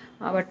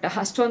 ಬಟ್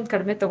ಅಷ್ಟೊಂದು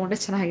ಕಡಿಮೆ ತೊಗೊಂಡೆ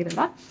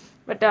ಚೆನ್ನಾಗಿರಲ್ಲ.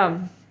 ಬಟ್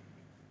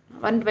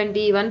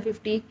 120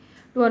 150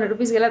 200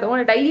 ರುಪೀಸ್ಗೆಲ್ಲ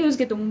ತೊಗೊಂಡೆ. ಡೈಲಿ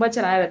ಯೂಸ್ಗೆ ತುಂಬ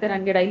ಚೆನ್ನಾಗಿರುತ್ತೆ.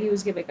 ನನಗೆ ಡೈಲಿ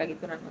ಯೂಸ್ಗೆ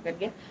ಬೇಕಾಗಿತ್ತು ನನ್ನ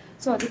ಮಗನಿಗೆ.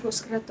 ಸೊ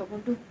ಅದಕ್ಕೋಸ್ಕರ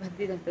ತೊಗೊಂಡು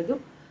ಬಂದಿದ್ದಂಥದ್ದು.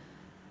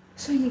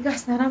 ಸೊ ಈಗ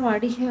ಸ್ನಾನ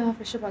ಮಾಡಿ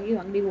ಫ್ರೆಶ್ ಅಪ್ ಆಗಿ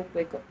ಅಂಗಡಿಗೆ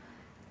ಹೋಗಬೇಕು.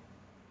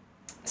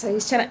 ಸೊ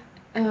ಇಷ್ಟು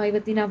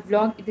ಇವತ್ತಿನ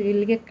ವ್ಲಾಗ್ ಇದು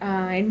ಇಲ್ಲಿಗೆ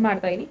ಎಂಡ್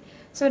ಮಾಡ್ತಾಯಿದ್ದೀನಿ.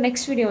 ಸೊ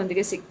ನೆಕ್ಸ್ಟ್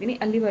ವೀಡಿಯೋದೊಂದಿಗೆ ಸಿಗ್ತೀನಿ.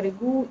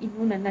 ಅಲ್ಲಿವರೆಗೂ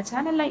ಇನ್ನೂ ನನ್ನ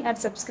ಚಾನಲ್ನ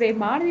ಯಾರು ಸಬ್ಸ್ಕ್ರೈಬ್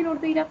ಮಾಡಿ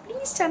ನೋಡ್ತೀರಾ,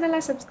 ಪ್ಲೀಸ್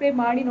ಚಾನಲ್ನ ಸಬ್ಸ್ಕ್ರೈಬ್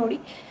ಮಾಡಿ ನೋಡಿ.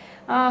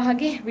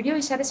 ಹಾಗೆ ವಿಡಿಯೋ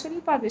ಇಷ್ಟ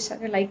ಸ್ವಲ್ಪ ಅದು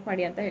ಇಷ್ಟ ಲೈಕ್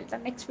ಮಾಡಿ ಅಂತ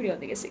ಹೇಳ್ತಾ ನೆಕ್ಸ್ಟ್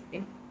ವೀಡಿಯೋದೊಂದಿಗೆ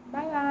ಸಿಗ್ತೀನಿ.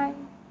 ಬಾಯ್ ಬಾಯ್.